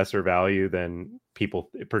actually lesser value than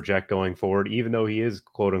people project going forward, even though he is,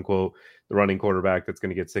 quote unquote, the running quarterback that's going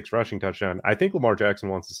to get 6 rushing touchdowns. I think Lamar Jackson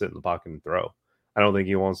wants to sit in the pocket and throw. I don't think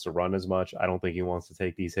he wants to run as much. I don't think he wants to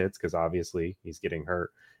take these hits because obviously he's getting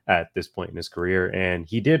hurt at this point in his career. And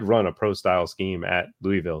he did run a pro style scheme at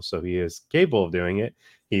Louisville, so he is capable of doing it.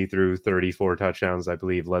 He threw 34 touchdowns, I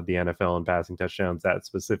believe, led the NFL in passing touchdowns that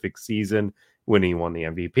specific season when he won the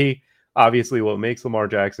MVP. Obviously, what makes Lamar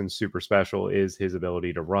Jackson super special is his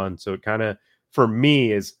ability to run. So it kind of, for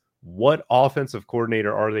me, is what offensive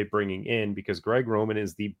coordinator are they bringing in? Because Greg Roman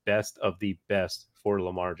is the best of the best for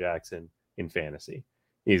Lamar Jackson in fantasy.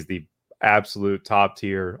 He's the absolute top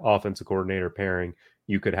tier offensive coordinator pairing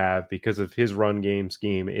you could have because of his run game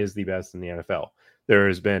scheme is the best in the NFL. There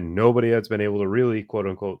has been nobody that's been able to really, quote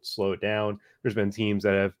unquote, slow it down. There's been teams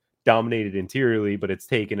that have dominated interiorly, but it's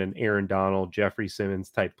taken an Aaron Donald, Jeffrey Simmons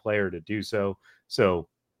type player to do so. So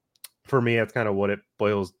for me, that's kind of what it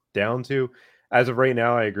boils down to. As of right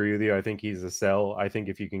now, I agree with you. I think he's a sell. I think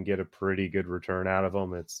if you can get a pretty good return out of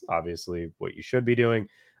him, it's obviously what you should be doing.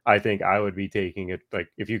 I think I would be taking it. Like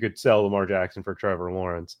if you could sell Lamar Jackson for Trevor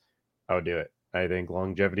Lawrence, I would do it. I think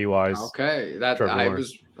longevity wise. Okay,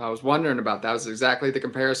 I was wondering about that. That was exactly the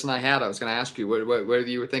comparison I had. I was going to ask you whether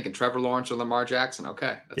you were thinking Trevor Lawrence or Lamar Jackson.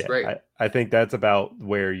 Okay, that's great. I think that's about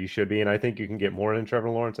where you should be, and I think you can get more than Trevor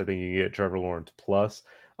Lawrence. I think you can get Trevor Lawrence plus.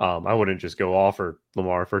 I wouldn't just go offer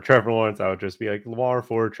Lamar for Trevor Lawrence. I would just be like Lamar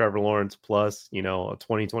for Trevor Lawrence plus, a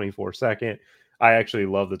 2024 second. I actually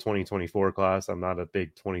love the 2024 class. I'm not a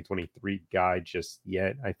big 2023 guy just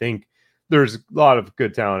yet. I think there's a lot of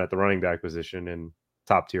good talent at the running back position and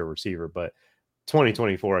top tier receiver, but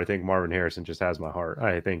 2024, I think Marvin Harrison just has my heart.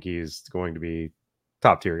 I think he's going to be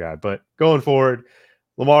top tier guy, but going forward,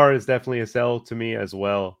 Lamar is definitely a sell to me as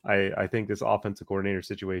well. I think this offensive coordinator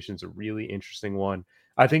situation is a really interesting one.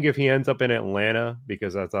 I think if he ends up in Atlanta,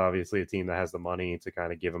 because that's obviously a team that has the money to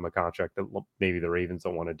kind of give him a contract that maybe the Ravens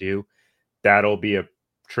don't want to do, that'll be a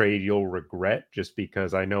trade you'll regret just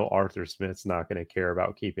because I know Arthur Smith's not going to care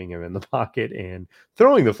about keeping him in the pocket and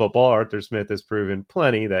throwing the football. Arthur Smith has proven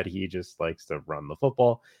plenty that he just likes to run the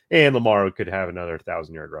football, and Lamar could have another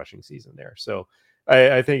 1,000-yard rushing season there. So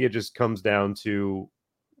I think it just comes down to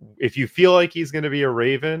if you feel like he's going to be a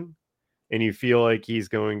Raven and you feel like he's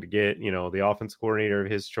going to get, the offense coordinator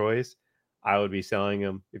of his choice, I would be selling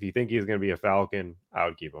him. If you think he's going to be a Falcon, I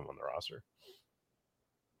would keep him on the roster.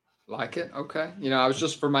 Like it. Okay. I was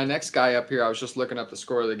just for my next guy up here, I was just looking up the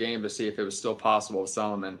score of the game to see if it was still possible to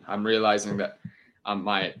sell him. And I'm realizing that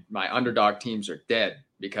my underdog teams are dead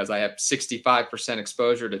because I have 65%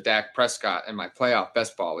 exposure to Dak Prescott in my playoff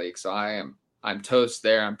best ball league. So I'm toast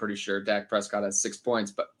there. I'm pretty sure Dak Prescott has 6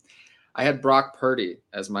 points, but I had Brock Purdy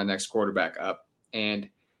as my next quarterback up. And,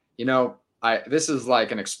 this is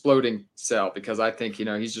like an exploding sell because I think,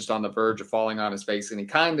 he's just on the verge of falling on his face, and he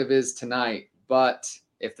kind of is tonight. But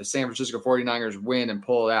if the San Francisco 49ers win and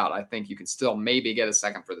pull it out, I think you can still maybe get a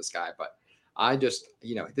second for this guy. But I just,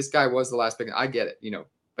 this guy was the last pick. I get it,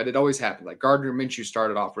 but it always happens. Like Gardner Minshew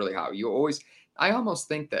started off really hot. I almost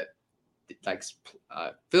think that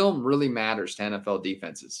film really matters to NFL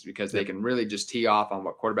defenses because they can really just tee off on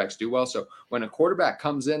what quarterbacks do well. So when a quarterback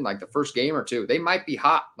comes in like the first game or two, they might be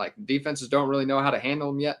hot. Like defenses don't really know how to handle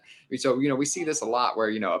them yet. So, we see this a lot where,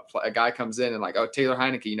 a guy comes in and like, oh, Taylor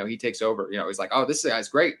Heineke, he takes over, he's like, oh, this guy's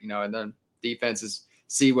great, and then defenses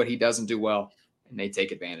see what he doesn't do well and they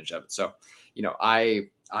take advantage of it. So,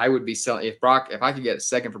 I would be selling if I could get a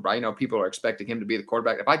second for Brock, people are expecting him to be the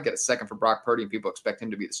quarterback. If I could get a second for Brock Purdy and people expect him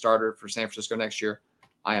to be the starter for San Francisco next year,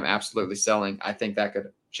 I am absolutely selling. I think that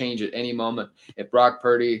could change at any moment. If Brock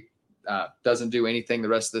Purdy doesn't do anything the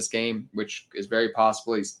rest of this game, which is very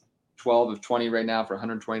possible, he's 12 of 20 right now for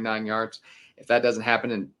 129 yards. If that doesn't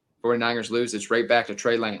happen and 49ers lose, it's right back to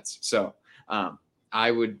Trey Lance. So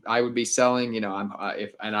I would be selling.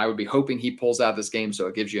 I would be hoping he pulls out this game so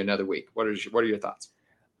it gives you another week. What are your thoughts?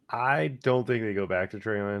 I don't think they go back to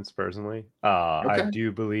Trey Lance personally. I Okay.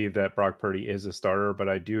 do believe that Brock Purdy is a starter, but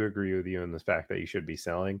I do agree with you in the fact that you should be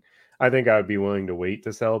selling. I think I would be willing to wait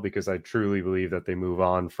to sell because I truly believe that they move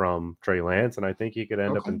on from Trey Lance, and I think he could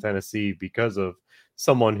end up Okay. in Tennessee because of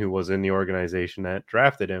someone who was in the organization that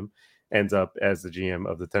drafted him ends up as the GM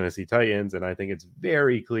of the Tennessee Titans, and I think it's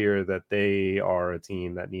very clear that they are a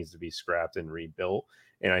team that needs to be scrapped and rebuilt.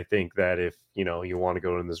 And I think that if, you want to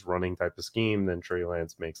go in this running type of scheme, then Trey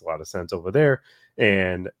Lance makes a lot of sense over there.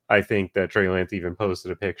 And I think that Trey Lance even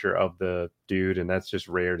posted a picture of the dude, and that's just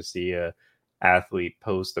rare to see a athlete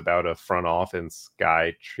post about a front office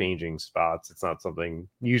guy changing spots. It's not something,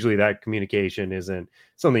 usually that communication isn't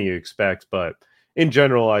something you expect. But in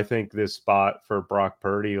general, I think this spot for Brock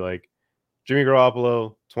Purdy, like Jimmy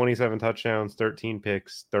Garoppolo, 27 touchdowns, 13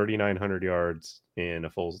 picks, 3,900 yards in a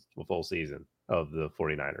full season of the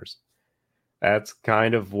 49ers. That's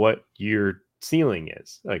kind of what your ceiling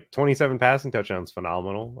is. Like 27 passing touchdowns,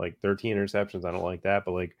 phenomenal. Like 13 interceptions, I don't like that.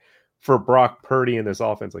 But like for Brock Purdy in this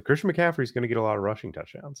offense, like Christian McCaffrey's going to get a lot of rushing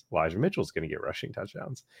touchdowns. Elijah Mitchell's going to get rushing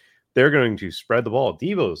touchdowns. They're going to spread the ball.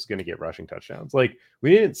 Debo's going to get rushing touchdowns. Like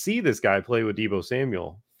we didn't see this guy play with Debo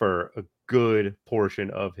Samuel for a good portion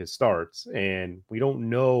of his starts, and we don't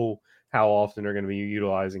know how often they're going to be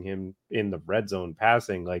utilizing him in the red zone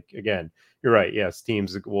passing. Like, again, you're right. Yes,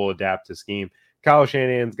 teams will adapt to scheme. Kyle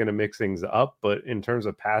Shanahan's going to mix things up, but in terms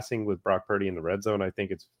of passing with Brock Purdy in the red zone, I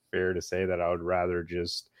think it's fair to say that I would rather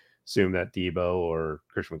just assume that Debo or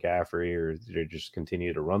Christian McCaffrey or they just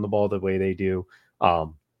continue to run the ball the way they do.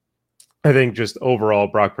 I think just overall,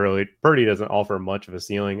 Brock Purdy doesn't offer much of a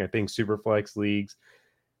ceiling. I think Superflex leagues,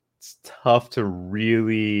 it's tough to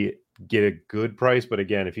really get a good price. But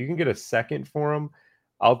again, if you can get a second for him,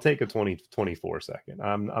 I'll take a 2024 second.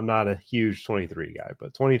 I'm not a huge 23 guy,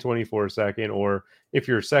 but 2024 second, or if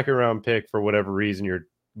you're a second round pick for whatever reason, your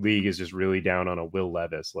league is just really down on a Will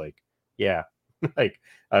Levis, like, yeah, like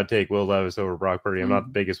I'd take Will Levis over Brock Purdy. I'm not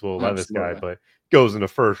the biggest Will Levis guy, but goes in a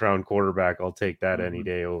first round quarterback. I'll take that any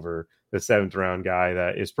day over the 7th round guy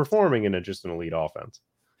that is performing in just an elite offense.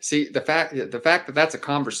 See, the fact that that's a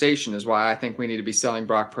conversation is why I think we need to be selling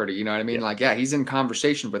Brock Purdy. You know what I mean? Yeah. Like, yeah, he's in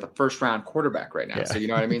conversation with a first round quarterback right now. Yeah. So you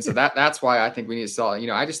know what I mean? So that's why I think we need to sell.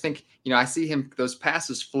 I just think, I see him, those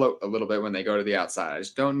passes float a little bit when they go to the outside. I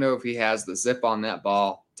just don't know if he has the zip on that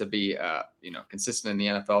ball to be consistent in the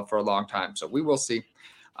NFL for a long time. So we will see.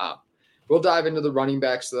 We'll dive into the running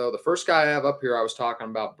backs though. The first guy I have up here, I was talking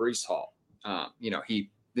about Breece Hall.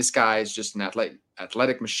 This guy is just an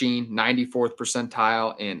athletic machine, 94th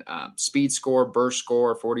percentile in speed score, burst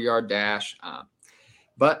score, 40-yard dash.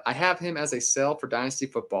 But I have him as a sell for Dynasty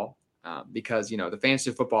football because, the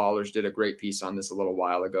Fantasy Footballers did a great piece on this a little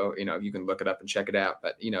while ago. You can look it up and check it out.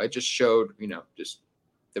 But, it just showed, just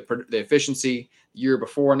the efficiency year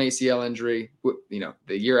before an ACL injury,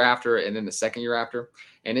 the year after, and then the second year after.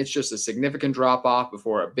 And it's just a significant drop off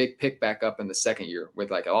before a big pick back up in the second year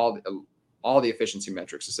with like all the efficiency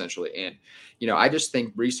metrics essentially. And, I just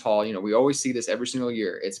think Breece Hall, we always see this every single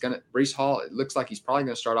year. Breece Hall, it looks like he's probably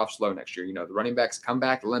going to start off slow next year. The running backs come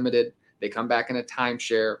back limited. They come back in a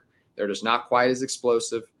timeshare. They're just not quite as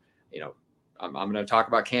explosive. I'm going to talk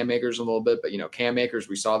about Cam Akers a little bit, but, Cam Akers,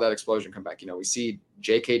 we saw that explosion come back. We see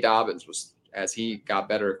J.K. Dobbins as he got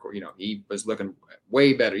better, he was looking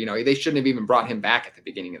way better. They shouldn't have even brought him back at the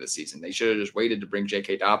beginning of the season. They should have just waited to bring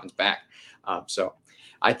J.K. Dobbins back. So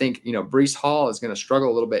I think, Breece Hall is going to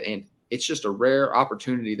struggle a little bit, and it's just a rare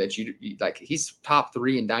opportunity that you like. He's top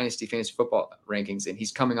 3 in Dynasty fantasy football rankings, and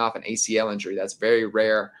he's coming off an ACL injury. That's very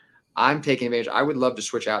rare. I'm taking advantage. I would love to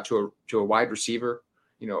switch out to a wide receiver,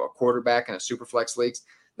 a quarterback in a super flex leagues.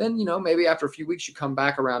 Then, maybe after a few weeks, you come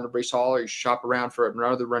back around to Breece Hall, or you shop around for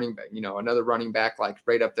another running back, another running back, like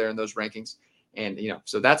right up there in those rankings. And,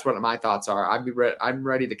 so that's what my thoughts are. I'm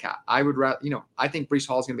ready to cap. I think Breece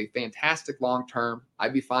Hall is going to be fantastic long-term.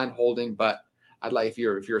 I'd be fine holding, but I'd like, if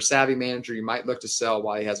you're a savvy manager, you might look to sell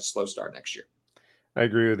while he has a slow start next year. I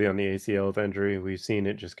agree with you on the ACL injury. We've seen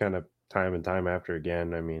it just kind of time and time after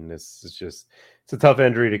again. I mean, it's a tough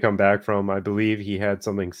injury to come back from. I believe he had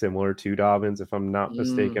something similar to Dobbins, if I'm not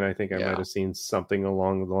mistaken. I think I might have seen something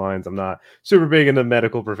along the lines. I'm not super big in the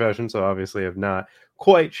medical profession, so obviously I'm not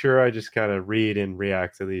quite sure. I just kind of read and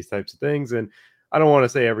react to these types of things. And I don't want to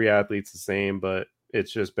say every athlete's the same, but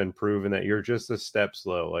it's just been proven that you're just a step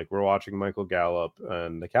slow. Like we're watching Michael Gallup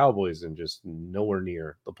and the Cowboys and just nowhere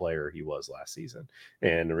near the player he was last season.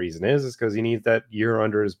 And the reason is because he needs that year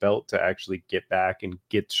under his belt to actually get back and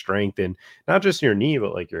get strength in not just your knee,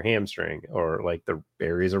 but like your hamstring or like the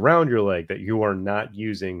areas around your leg that you are not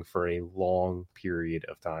using for a long period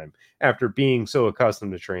of time after being so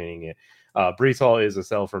accustomed to training it. Brees Hall is a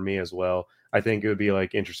sell for me as well. I think it would be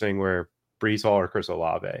like interesting where Brees Hall or Chris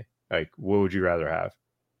Olave. Like, what would you rather have?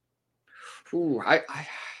 Ooh,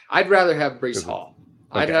 I'd rather have Brees Hall.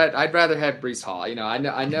 Okay. I'd rather have Brees Hall.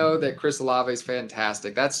 I know that Chris Olave is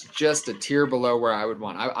fantastic. That's just a tier below where I would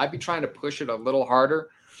want. I'd be trying to push it a little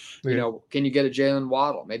harder. Okay. Can you get a Jalen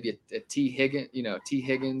Waddle? Maybe a T Higgins. T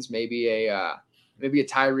Higgins. Maybe a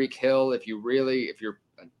Tyreek Hill. If you're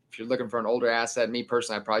looking for an older asset, me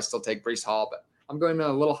personally, I'd probably still take Brees Hall, but I'm going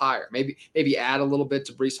a little higher. Maybe add a little bit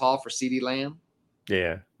to Brees Hall for CeeDee Lamb.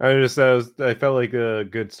 Yeah, I felt like a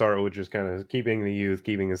good start with just kind of keeping the youth,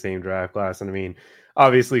 keeping the same draft class. And I mean,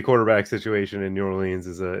 obviously, quarterback situation in New Orleans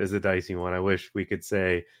is a dicey one. I wish we could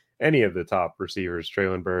say any of the top receivers,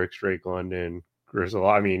 Traylon Burks, Drake London, Grisel.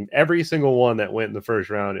 I mean, every single one that went in the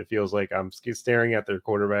first round, it feels like I'm staring at their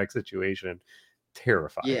quarterback situation.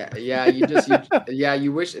 Terrified. Yeah.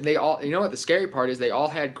 You wish they all. You know what the scary part is? They all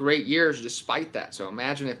had great years despite that. So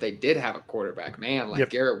imagine if they did have a quarterback, man, like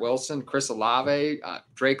Garrett Wilson, Chris Olave,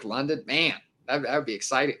 Drake London, man, that would be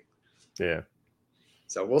exciting. Yeah.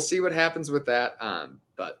 So we'll see what happens with that.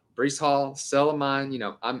 But Brees Hall, sell of mine.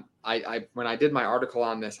 I when I did my article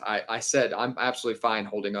on this, I said I'm absolutely fine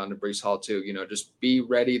holding on to Brees Hall too. Just be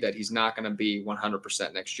ready that he's not going to be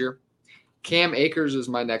 100% next year. Cam Akers is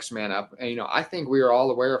my next man up. And, I think we are all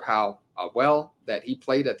aware of how well that he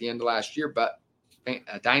played at the end of last year, but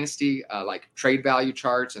Dynasty, like trade value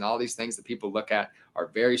charts and all these things that people look at are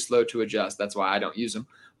very slow to adjust. That's why I don't use them,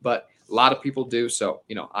 but a lot of people do. So,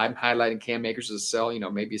 I'm highlighting Cam Akers as a sell,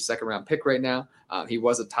 maybe a second round pick right now. He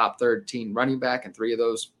was a top third team running back in 3 of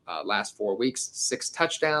those last 4 weeks, 6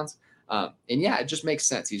 touchdowns. And yeah, it just makes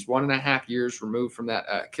sense. He's 1.5 years removed from that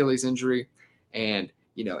Achilles injury. And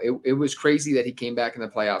it was crazy that he came back in the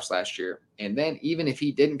playoffs last year. And then even if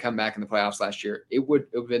he didn't come back in the playoffs last year, it would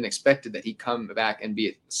have been expected that he'd come back and be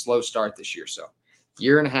a slow start this year. So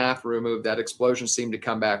 1.5 years removed, that explosion seemed to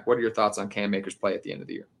come back. What are your thoughts on Cam Akers' play at the end of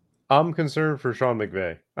the year? I'm concerned for Sean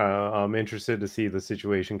McVay. I'm interested to see the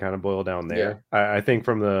situation kind of boil down there. Yeah. I think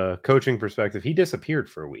from the coaching perspective, he disappeared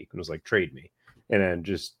for a week and was like, trade me. And then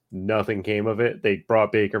just nothing came of it. They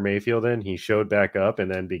brought Baker Mayfield in. He showed back up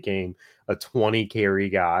and then became a 20 carry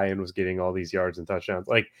guy and was getting all these yards and touchdowns.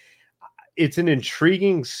 Like, it's an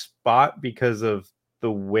intriguing spot because of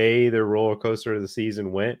the way the roller coaster of the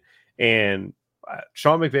season went. And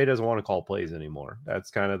Sean McVay doesn't want to call plays anymore.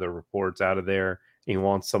 That's kind of the reports out of there. He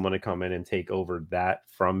wants someone to come in and take over that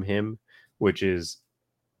from him, which is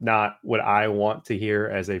not what I want to hear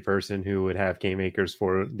as a person who would have Cam Akers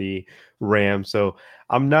for the Rams. So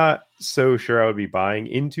I'm not so sure I would be buying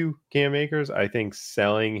into Cam Akers. I think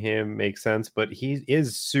selling him makes sense, but he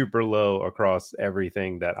is super low across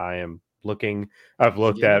everything that I've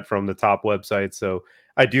looked at from the top websites. So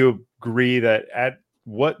I do agree that at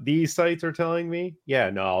what these sites are telling me,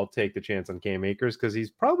 I'll take the chance on Cam Akers because he's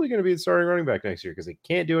probably going to be the starting running back next year because they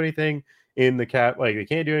can't do anything in the cap. Like they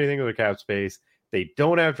can't do anything with the cap space. They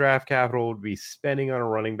don't have draft capital to be spending on a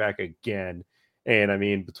running back again. And I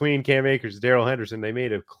mean, between Cam Akers and Darrell Henderson, they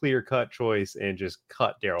made a clear-cut choice and just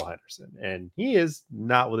cut Darrell Henderson. And he is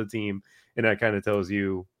not with a team. And that kind of tells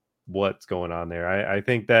you what's going on there. I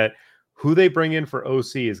think that who they bring in for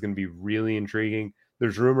OC is going to be really intriguing.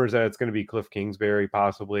 There's rumors that it's going to be Cliff Kingsbury,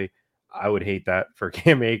 possibly. I would hate that for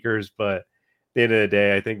Cam Akers, but at the end of the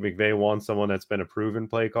day, I think McVay wants someone that's been a proven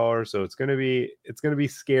play caller. So it's going to be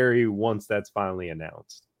scary once that's finally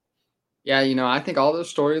announced. Yeah, I think all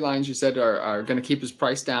those storylines you said are going to keep his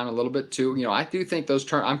price down a little bit too. I do think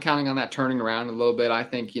I'm counting on that turning around a little bit. I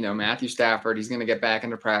think, Matthew Stafford, he's going to get back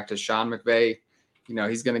into practice. Sean McVay,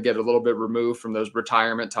 he's going to get a little bit removed from those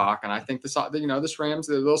retirement talk. And I think this Rams,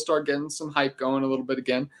 they'll start getting some hype going a little bit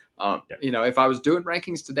again. If I was doing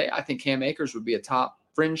rankings today, I think Cam Akers would be a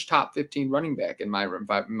fringe top 15 running back in my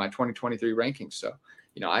 2023 rankings. So,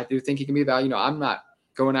 I do think he can be valuable. I'm not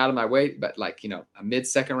going out of my way, but like, a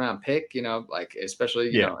mid-second round pick, like especially,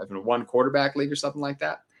 if in a 1 quarterback league or something like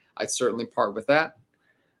that, I'd certainly part with that.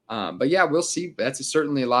 But yeah, we'll see. That's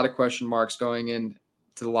certainly a lot of question marks going in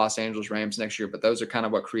to the Los Angeles Rams next year, but those are kind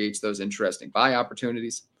of what creates those interesting buy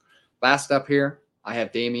opportunities. Last up here, I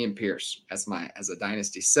have Dameon Pierce as a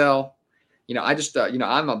dynasty sell.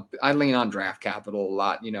 I lean on draft capital a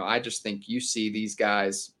lot. I just think you see these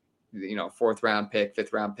guys fourth round pick,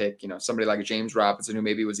 fifth round pick, somebody like a James Robinson, who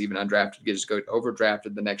maybe was even undrafted, just go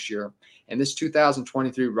overdrafted the next year. And this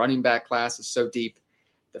 2023 running back class is so deep.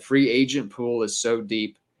 The free agent pool is so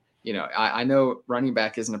deep. I know running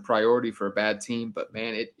back isn't a priority for a bad team, but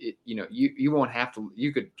man, you won't have to,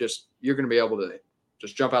 you're going to be able to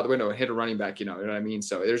just jump out the window and hit a running back, you know what I mean?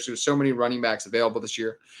 So there's just so many running backs available this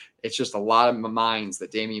year. It's just a lot of minds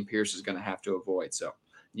that Dameon Pierce is going to have to avoid. So,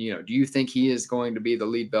 do you think he is going to be the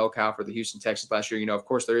lead bell cow for the Houston Texans last year? Of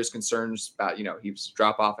course, there is concerns about, he was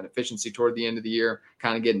drop off in efficiency toward the end of the year,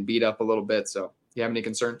 kind of getting beat up a little bit. So do you have any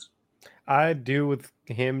concerns? I do with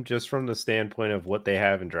him just from the standpoint of what they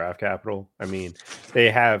have in draft capital. I mean, they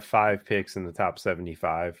have 5 picks in the top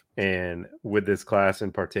 75. And with this class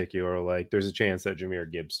in particular, like there's a chance that Jahmyr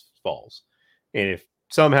Gibbs falls. And if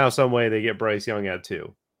somehow, some way they get Bryce Young at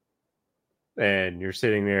 2, and you're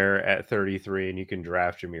sitting there at 33 and you can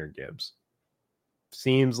draft Jahmyr Gibbs.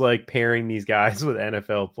 Seems like pairing these guys with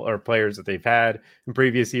NFL or players that they've had in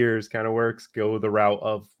previous years kind of works. Go the route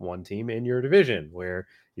of one team in your division where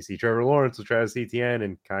you see Trevor Lawrence with Travis Etienne,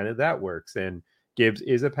 and kind of that works. And Gibbs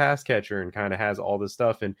is a pass catcher and kind of has all this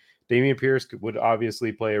stuff. And Dameon Pierce would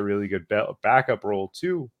obviously play a really good backup role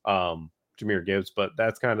to Jahmyr Gibbs, but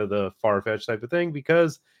that's kind of the far-fetched type of thing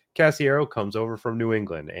because Casiero comes over from New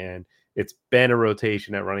England, and it's been a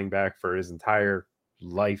rotation at running back for his entire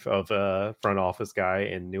life of a front office guy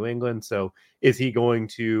in New England. So is he going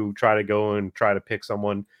to try to pick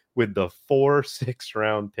someone with the 4 6th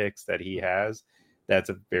round picks that he has? That's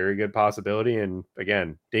a very good possibility. And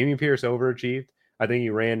again, Dameon Pierce overachieved. I think he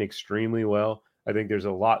ran extremely well. I think there's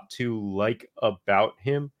a lot to like about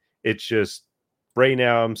him. It's just right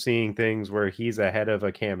now I'm seeing things where he's ahead of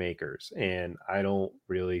a Cam Akers, and I don't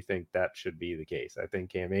really think that should be the case. I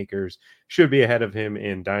think Cam Akers should be ahead of him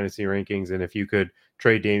in dynasty rankings, and if you could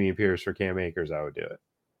trade Dameon Pierce for Cam Akers, I would do it.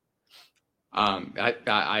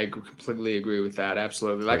 I completely agree with that.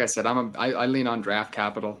 Absolutely. Like I said, I lean on draft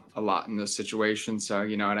capital a lot in this situation. So,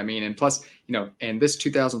 you know what I mean? And plus, and this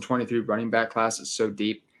 2023 running back class is so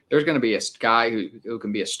deep. There's going to be a guy who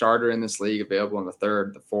can be a starter in this league available in the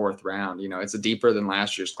 3rd, the 4th round. It's deeper than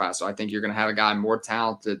last year's class. So I think you're going to have a guy more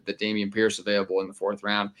talented than Dameon Pierce available in the 4th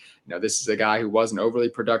round. This is a guy who wasn't overly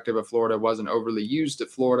productive at Florida, wasn't overly used at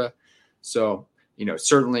Florida. So,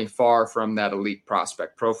 certainly far from that elite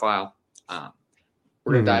prospect profile.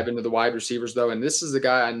 We're going to dive into the wide receivers, though. And this is the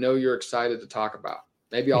guy I know you're excited to talk about.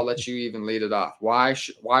 Maybe I'll let you even lead it off. Why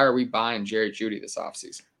are we buying Jerry Jeudy this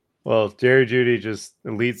offseason? Well, Jerry Jeudy, just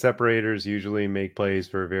elite separators usually make plays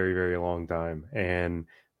for a very, very long time. And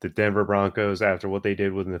the Denver Broncos, after what they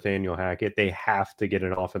did with Nathaniel Hackett, they have to get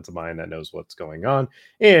an offensive mind that knows what's going on.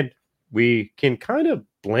 And we can kind of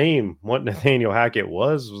blame what Nathaniel Hackett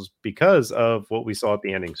was because of what we saw at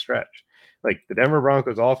the ending stretch. Like the Denver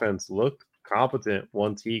Broncos offense looked competent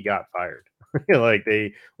once he got fired. Like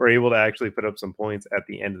they were able to actually put up some points at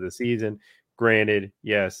the end of the season. Granted,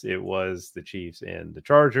 yes, it was the Chiefs and the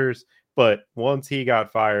Chargers, but once he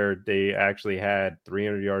got fired, they actually had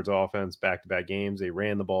 300 yards offense back-to-back games. They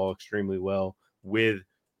ran the ball extremely well with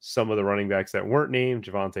some of the running backs that weren't named,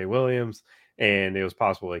 Javonte Williams, and it was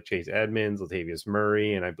possible like Chase Edmonds, Latavius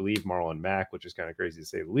Murray, and I believe Marlon Mack, which is kind of crazy to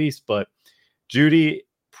say the least. But Jeudy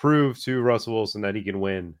proved to Russell Wilson that he can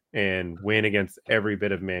win and win against every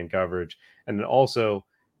bit of man coverage. And then also,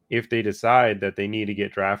 if they decide that they need to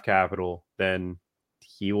get draft capital, then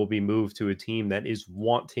he will be moved to a team that is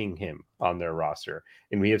wanting him on their roster.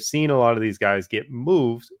 And we have seen a lot of these guys get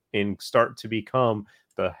moved and start to become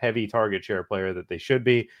the heavy target share player that they should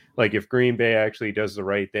be. Like if Green Bay actually does the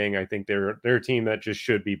right thing, I think they're a team that just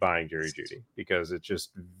should be buying Jerry Jeudy because it's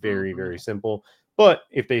just very, very simple. But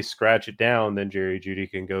if they scratch it down, then Jerry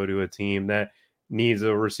Jeudy can go to a team that needs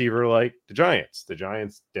a receiver like the Giants. The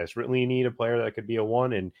Giants desperately need a player that could be a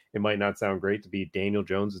 1, and it might not sound great to be Daniel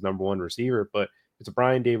Jones' number 1 receiver, but it's a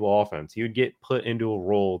Brian Daboll offense. He would get put into a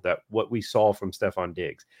role that what we saw from Stephon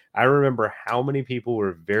Diggs. I remember how many people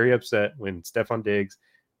were very upset when Stephon Diggs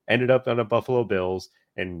ended up on the Buffalo Bills,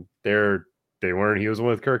 and he was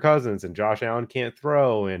with Kirk Cousins, and Josh Allen can't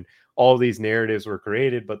throw, and all these narratives were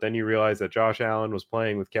created, but then you realize that Josh Allen was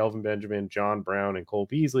playing with Kelvin Benjamin, John Brown, and Cole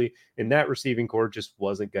Beasley, and that receiving core just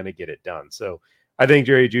wasn't going to get it done. So I think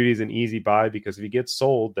Jerry Jeudy is an easy buy because if he gets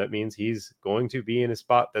sold, that means he's going to be in a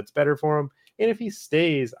spot that's better for him. And if he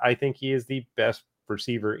stays, I think he is the best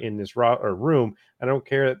receiver in this room. I don't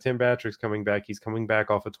care that Tim Patrick's coming back. He's coming back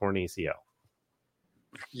off a torn ACL.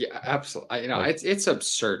 Yeah, absolutely. It's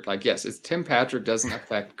absurd. Like, yes, it's Tim Patrick doesn't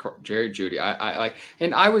affect Jerry Jeudy.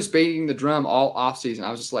 And I was baiting the drum all offseason.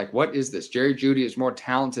 I was just like, what is this? Jerry Jeudy is more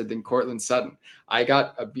talented than Cortland Sutton. I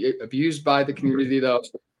got abused by the community though.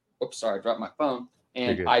 oops, sorry, I dropped my phone. You're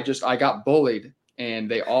And good. I got bullied, and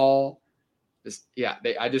they all,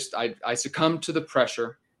 I succumbed to the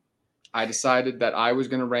pressure. I decided that I was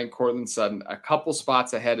going to rank Cortland Sutton a couple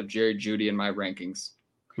spots ahead of Jerry Jeudy in my rankings.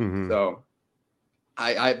 Mm-hmm. So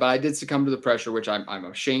but I did succumb to the pressure, which I'm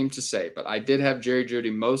ashamed to say, but I did have Jerry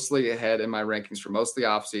Jeudy mostly ahead in my rankings for most of the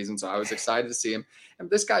offseason. So I was excited to see him. And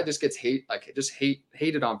this guy just gets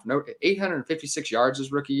hated on for no 856 yards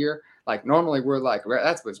his rookie year. Like normally we're like,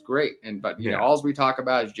 that's what's great. But all we talk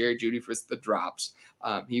about is Jerry Jeudy for the drops.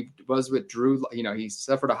 He was with Drew, he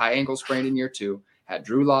suffered a high ankle sprain in year 2, had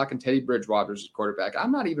Drew Lock and Teddy Bridgewater as quarterback.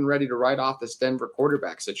 I'm not even ready to write off this Denver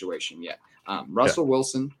quarterback situation yet. Russell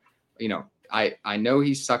Wilson, I know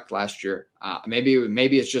he sucked last year. Maybe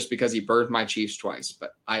it's just because he burned my Chiefs twice,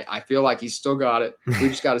 but I feel like he's still got it. We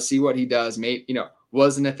just got to see what he does. Maybe,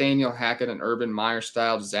 was Nathaniel Hackett an Urban Meyer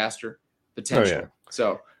style disaster? Potential. Oh, yeah.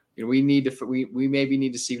 So we maybe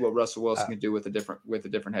need to see what Russell Wilson can do with a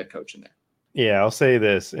different head coach in there. Yeah, I'll say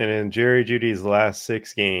this. And in Jerry Jeudy's last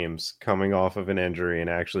 6 games, coming off of an injury and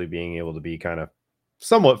actually being able to be kind of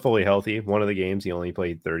somewhat fully healthy, one of the games he only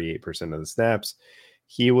played 38% of the snaps.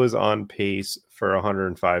 He was on pace for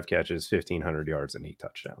 105 catches, 1,500 yards, and 8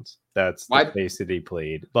 touchdowns. That's the pace that he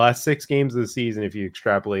played. The last 6 games of the season, if you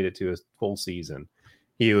extrapolate it to a full season,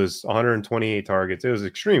 he was 128 targets. It was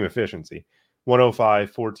extreme efficiency.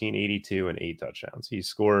 105, 14, 82, and 8 touchdowns. He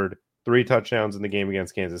scored 3 touchdowns in the game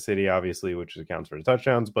against Kansas City, obviously, which accounts for the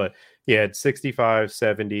touchdowns, but he had 65,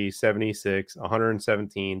 70, 76,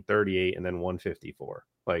 117, 38, and then 154.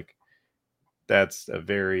 Like, that's a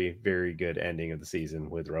very, very good ending of the season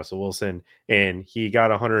with Russell Wilson. And he got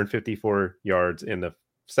 154 yards in the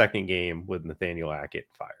second game with Nathaniel Hackett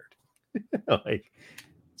fired.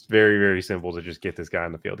 It's very, very simple to just get this guy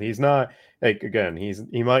on the field. He's not, again,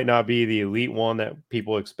 he might not be the elite one that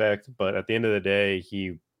people expect, but at the end of the day,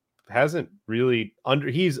 he hasn't really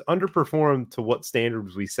he's underperformed to what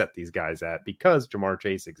standards we set these guys at because Jamar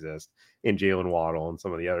Chase exists and Jalen Waddle and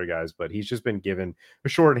some of the other guys, but he's just been given a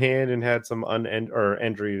shorthand and had some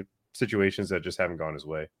injury situations that just haven't gone his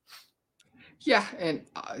way. Yeah, and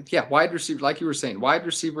wide receiver, like you were saying, wide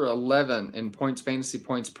receiver 11 in fantasy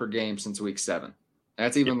points per game since week 7.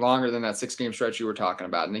 That's even longer than that 6-game stretch you were talking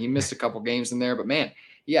about. And he missed a couple games in there, but man,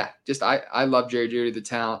 I love Jerry Jeudy, the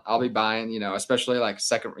talent. I'll be buying, especially like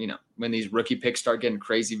second, when these rookie picks start getting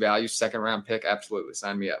crazy value, 2nd-round pick, absolutely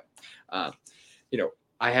sign me up.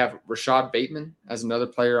 I have Rashad Bateman as another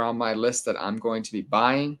player on my list that I'm going to be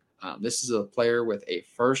buying. This is a player with a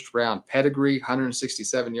 1st-round pedigree,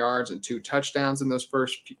 167 yards and 2 touchdowns in those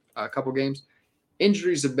first couple games.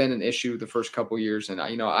 Injuries have been an issue the first couple years, and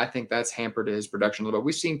I think that's hampered his production a little bit.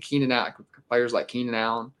 We've seen players like Keenan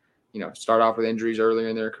Allen, start off with injuries earlier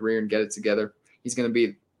in their career and get it together. He's going to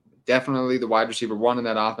be definitely the wide receiver 1 in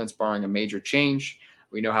that offense, barring a major change.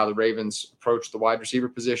 We know how the Ravens approach the wide receiver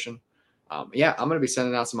position. I'm going to be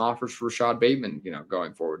sending out some offers for Rashad Bateman,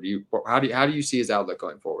 going forward. How do you see his outlook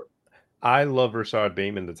going forward? I love Rashad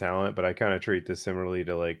Bateman, the talent, but I kind of treat this similarly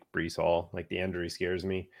to like Breece Hall. Like the injury scares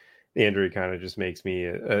me. The injury kind of just makes me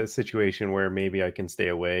a situation where maybe I can stay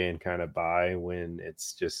away and kind of buy when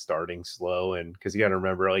it's just starting slow. And because you got to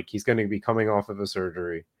remember, like he's going to be coming off of a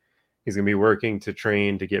surgery. He's going to be working to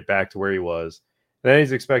train to get back to where he was. And then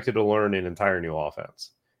he's expected to learn an entire new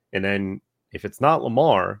offense. And then if it's not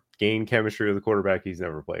Lamar, gain chemistry with a quarterback he's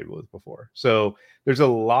never played with before. So there's a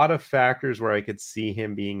lot of factors where I could see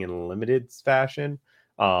him being in limited fashion.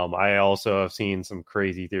 I also have seen some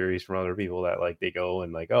crazy theories from other people that like they go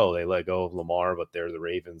and like, oh, they let go of Lamar, but they're the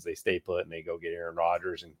Ravens. They stay put and they go get Aaron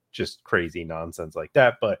Rodgers and just crazy nonsense like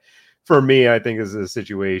that. But for me, I think this is a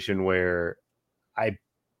situation where I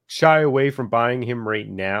shy away from buying him right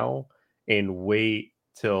now and wait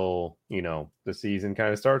till, the season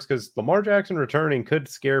kind of starts, because Lamar Jackson returning could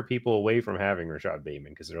scare people away from having Rashad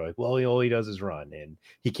Bateman because they're like, well, all he does is run and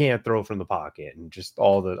he can't throw from the pocket and just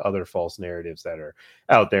all the other false narratives that are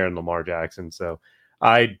out there in Lamar Jackson. So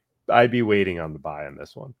I'd be waiting on the buy on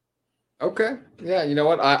this one. Okay. Yeah. You know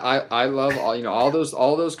what? I love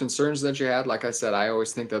all those concerns that you had. Like I said, I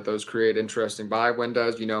always think that those create interesting buy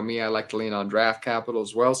windows. You know me, I like to lean on draft capital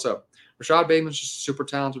as well. So Rashad Bateman's just a super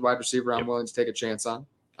talented wide receiver I'm willing to take a chance on.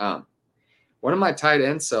 One of my tight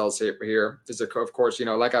end sells here is, of course,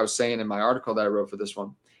 like I was saying in my article that I wrote for this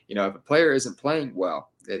one, if a player isn't playing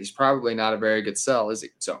well, he's probably not a very good sell, is he?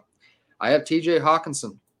 So I have TJ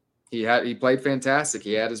Hawkinson. He played fantastic.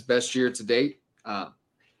 He had his best year to date.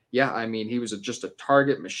 He was just a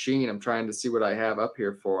target machine. I'm trying to see what I have up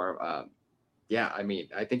here for him.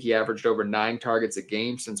 I think he averaged over 9 targets a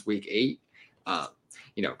game since week 8.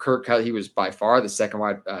 Kirk, he was by far the second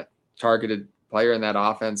wide targeted player in that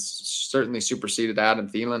offense. Certainly superseded Adam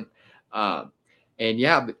Thielen. And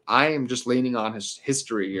yeah, I am just leaning on his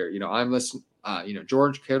history here. I'm listening.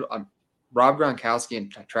 George Kittle, Rob Gronkowski, and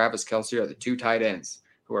Travis Kelce are the two tight ends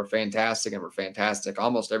who are fantastic and were fantastic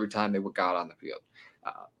almost every time they got on the field.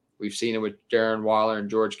 We've seen it with Darren Waller and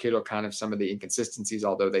George Kittle, kind of some of the inconsistencies,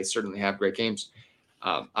 although they certainly have great games.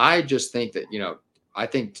 I just think that, I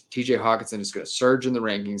think TJ Hawkinson is going to surge in the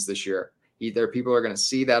rankings this year. Either people are going to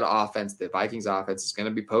see that offense, the Vikings offense is going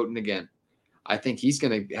to be potent again. I think he's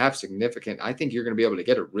going to have I think you're going to be able to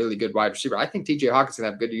get a really good wide receiver. I think TJ Hawkinson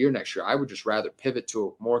will have a good year next year. I would just rather pivot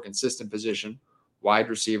to a more consistent position, wide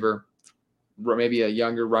receiver, maybe a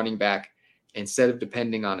younger running back, instead of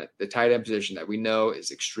depending on the tight end position that we know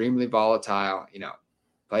is extremely volatile.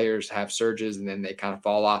 Players have surges and then they kind of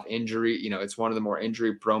fall off injury. It's one of the more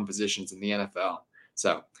injury prone positions in the NFL.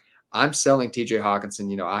 So I'm selling TJ Hawkinson.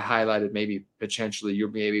 I highlighted maybe potentially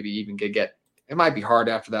you'll maybe even get. It might be hard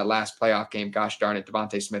after that last playoff game. Gosh darn it,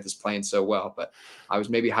 Devontae Smith is playing so well. But I was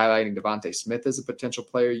maybe highlighting Devontae Smith as a potential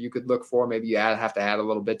player you could look for. Maybe you have to add a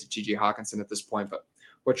little bit to TJ Hawkinson at this point. But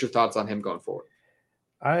what's your thoughts on him going forward?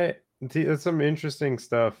 That's some interesting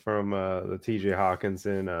stuff from the TJ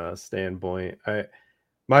Hawkinson standpoint.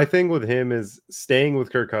 My thing with him is staying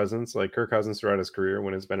with Kirk Cousins. Like Kirk Cousins throughout his career,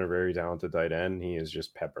 when it's been a very talented tight end, he has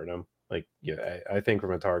just peppered him. Like, yeah, I think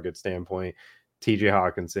from a target standpoint, TJ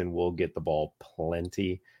Hawkinson will get the ball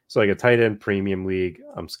plenty. So like a tight end premium league,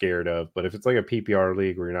 I'm scared of. But if it's like a PPR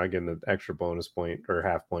league where you're not getting the extra bonus point or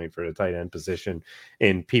half point for the tight end position,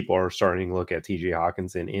 and people are starting to look at TJ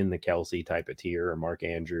Hawkinson in the Kelce type of tier or Mark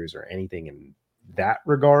Andrews or anything in that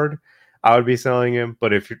regard, I would be selling him.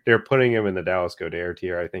 But if they're putting him in the Dallas Goedert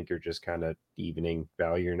tier, I think you're just kind of evening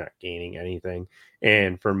value. You're not gaining anything.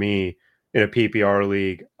 And for me, in a PPR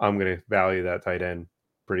league, I'm going to value that tight end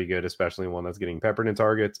pretty good, especially one that's getting peppered in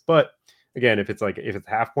targets. But again, if it's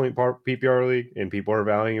half point PPR league and people are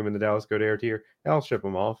valuing him in the Dallas Goedert tier, I'll ship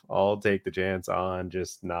him off. I'll take the chance on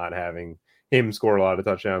just not having him score a lot of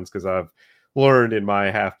touchdowns, because I've learned in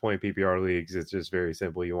my half point PPR leagues, it's just very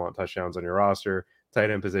simple. You want touchdowns on your roster. Tight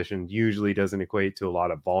end position usually doesn't equate to a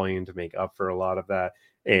lot of volume to make up for a lot of that.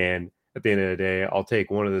 And at the end of the day, I'll take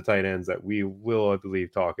one of the tight ends that we will, I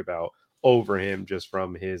believe, talk about over him, just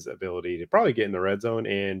from his ability to probably get in the red zone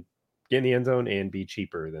and get in the end zone and be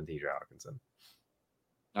cheaper than TJ Hawkinson.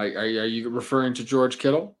 Are you referring to George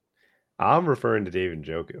Kittle? I'm referring to David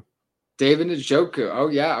Njoku. David Njoku. Oh,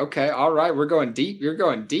 yeah. Okay. All right. We're going deep. You're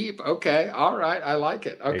going deep. Okay. All right. I like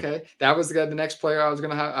it. Okay. That was the next player I was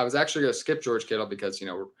going to have. I was actually going to skip George Kittle because,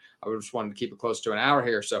 I just wanted to keep it close to an hour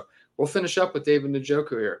here. So we'll finish up with David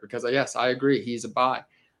Njoku here because, yes, I agree. He's a buy.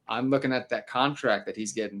 I'm looking at that contract that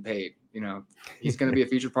he's getting paid. He's going to be a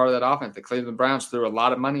featured part of that offense. The Cleveland Browns threw a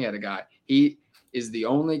lot of money at a guy. He is the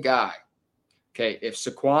only guy. Okay. If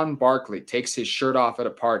Saquon Barkley takes his shirt off at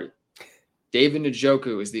a party, David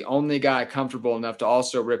Njoku is the only guy comfortable enough to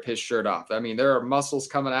also rip his shirt off. I mean, there are muscles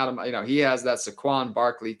coming out of him. He has that Saquon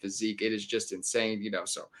Barkley physique. It is just insane,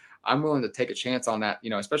 so I'm willing to take a chance on that,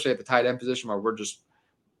 especially at the tight end position where we're just,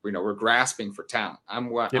 we're grasping for talent. I'm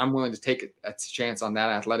willing to take a chance on that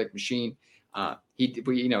athletic machine.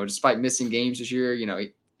 Despite missing games this year,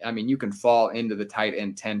 you can fall into the tight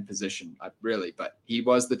end 10 position, really, but he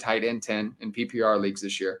was the tight end 10 in PPR leagues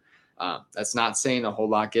this year. That's not saying a whole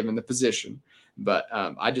lot given the position, but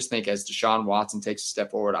I just think as Deshaun Watson takes a step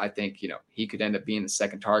forward, I think, he could end up being the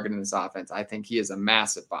second target in this offense. I think he is a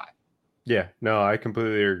massive buy. Yeah, no, I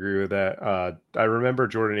completely agree with that. I remember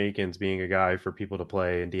Jordan Akins being a guy for people to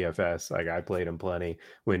play in DFS. Like I played him plenty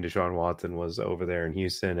when Deshaun Watson was over there in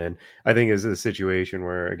Houston. And I think it's a situation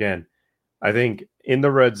where, again, I think in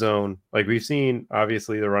the red zone, like we've seen,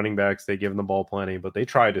 obviously the running backs, they give them the ball plenty, but they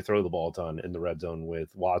tried to throw the ball a ton in the red zone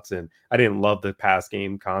with Watson. I didn't love the pass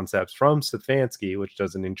game concepts from Stefanski, which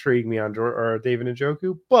doesn't intrigue me on David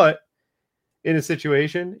Njoku. But in a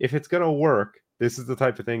situation, if it's going to work, this is the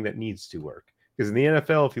type of thing that needs to work. Because in the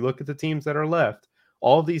NFL, if you look at the teams that are left,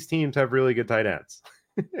 all of these teams have really good tight ends.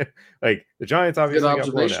 Like the Giants obviously got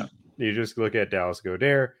blown out. You just look at Dallas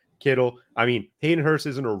Goedert, Kittle. I mean, Hayden Hurst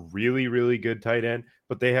isn't a really, really good tight end,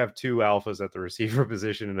 but they have two alphas at the receiver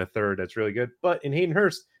position and a third that's really good. But in Hayden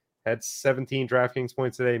Hurst had 17 DraftKings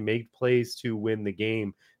points today, made plays to win the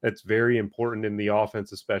game. That's very important in the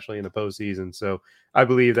offense, especially in the postseason. So I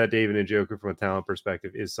believe that David Njoku, from a talent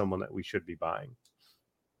perspective, is someone that we should be buying.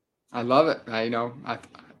 I love it. I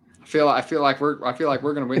feel like we're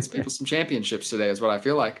going to win people some championships today. Is what I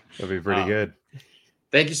feel like. That'll be pretty good.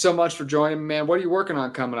 Thank you so much for joining me, man. What are you working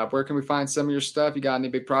on coming up? Where can we find some of your stuff? You got any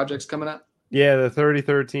big projects coming up? Yeah, the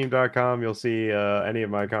 3013team.com. You'll see any of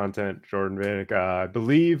my content, Jordan Vanek. I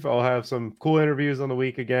believe I'll have some cool interviews on the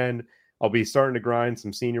week again. I'll be starting to grind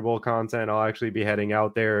some Senior Bowl content. I'll actually be heading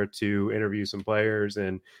out there to interview some players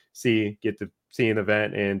and get to see an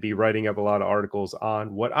event and be writing up a lot of articles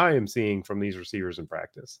on what I am seeing from these receivers in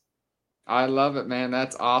practice. I love it, man.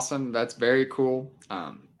 That's awesome. That's very cool.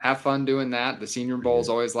 Have fun doing that. The Senior Bowl is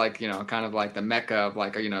always like, kind of like the mecca of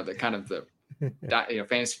like, the kind of the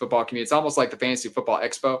fantasy football community. It's almost like the Fantasy Football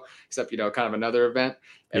Expo, except kind of another event.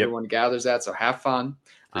 Everyone gathers at, so have fun.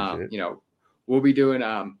 We'll be doing.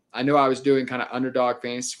 I know I was doing kind of underdog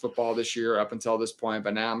fantasy football this year up until this point,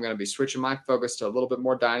 but now I'm going to be switching my focus to a little bit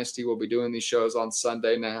more dynasty. We'll be doing these shows on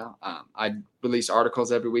Sunday now. I release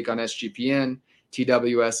articles every week on SGPN,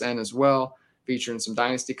 TWSN as well, featuring some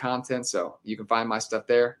dynasty content. So you can find my stuff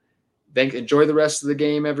there. Enjoy the rest of the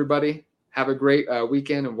game, everybody. Have a great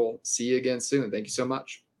weekend, and we'll see you again soon. Thank you so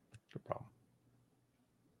much. No problem.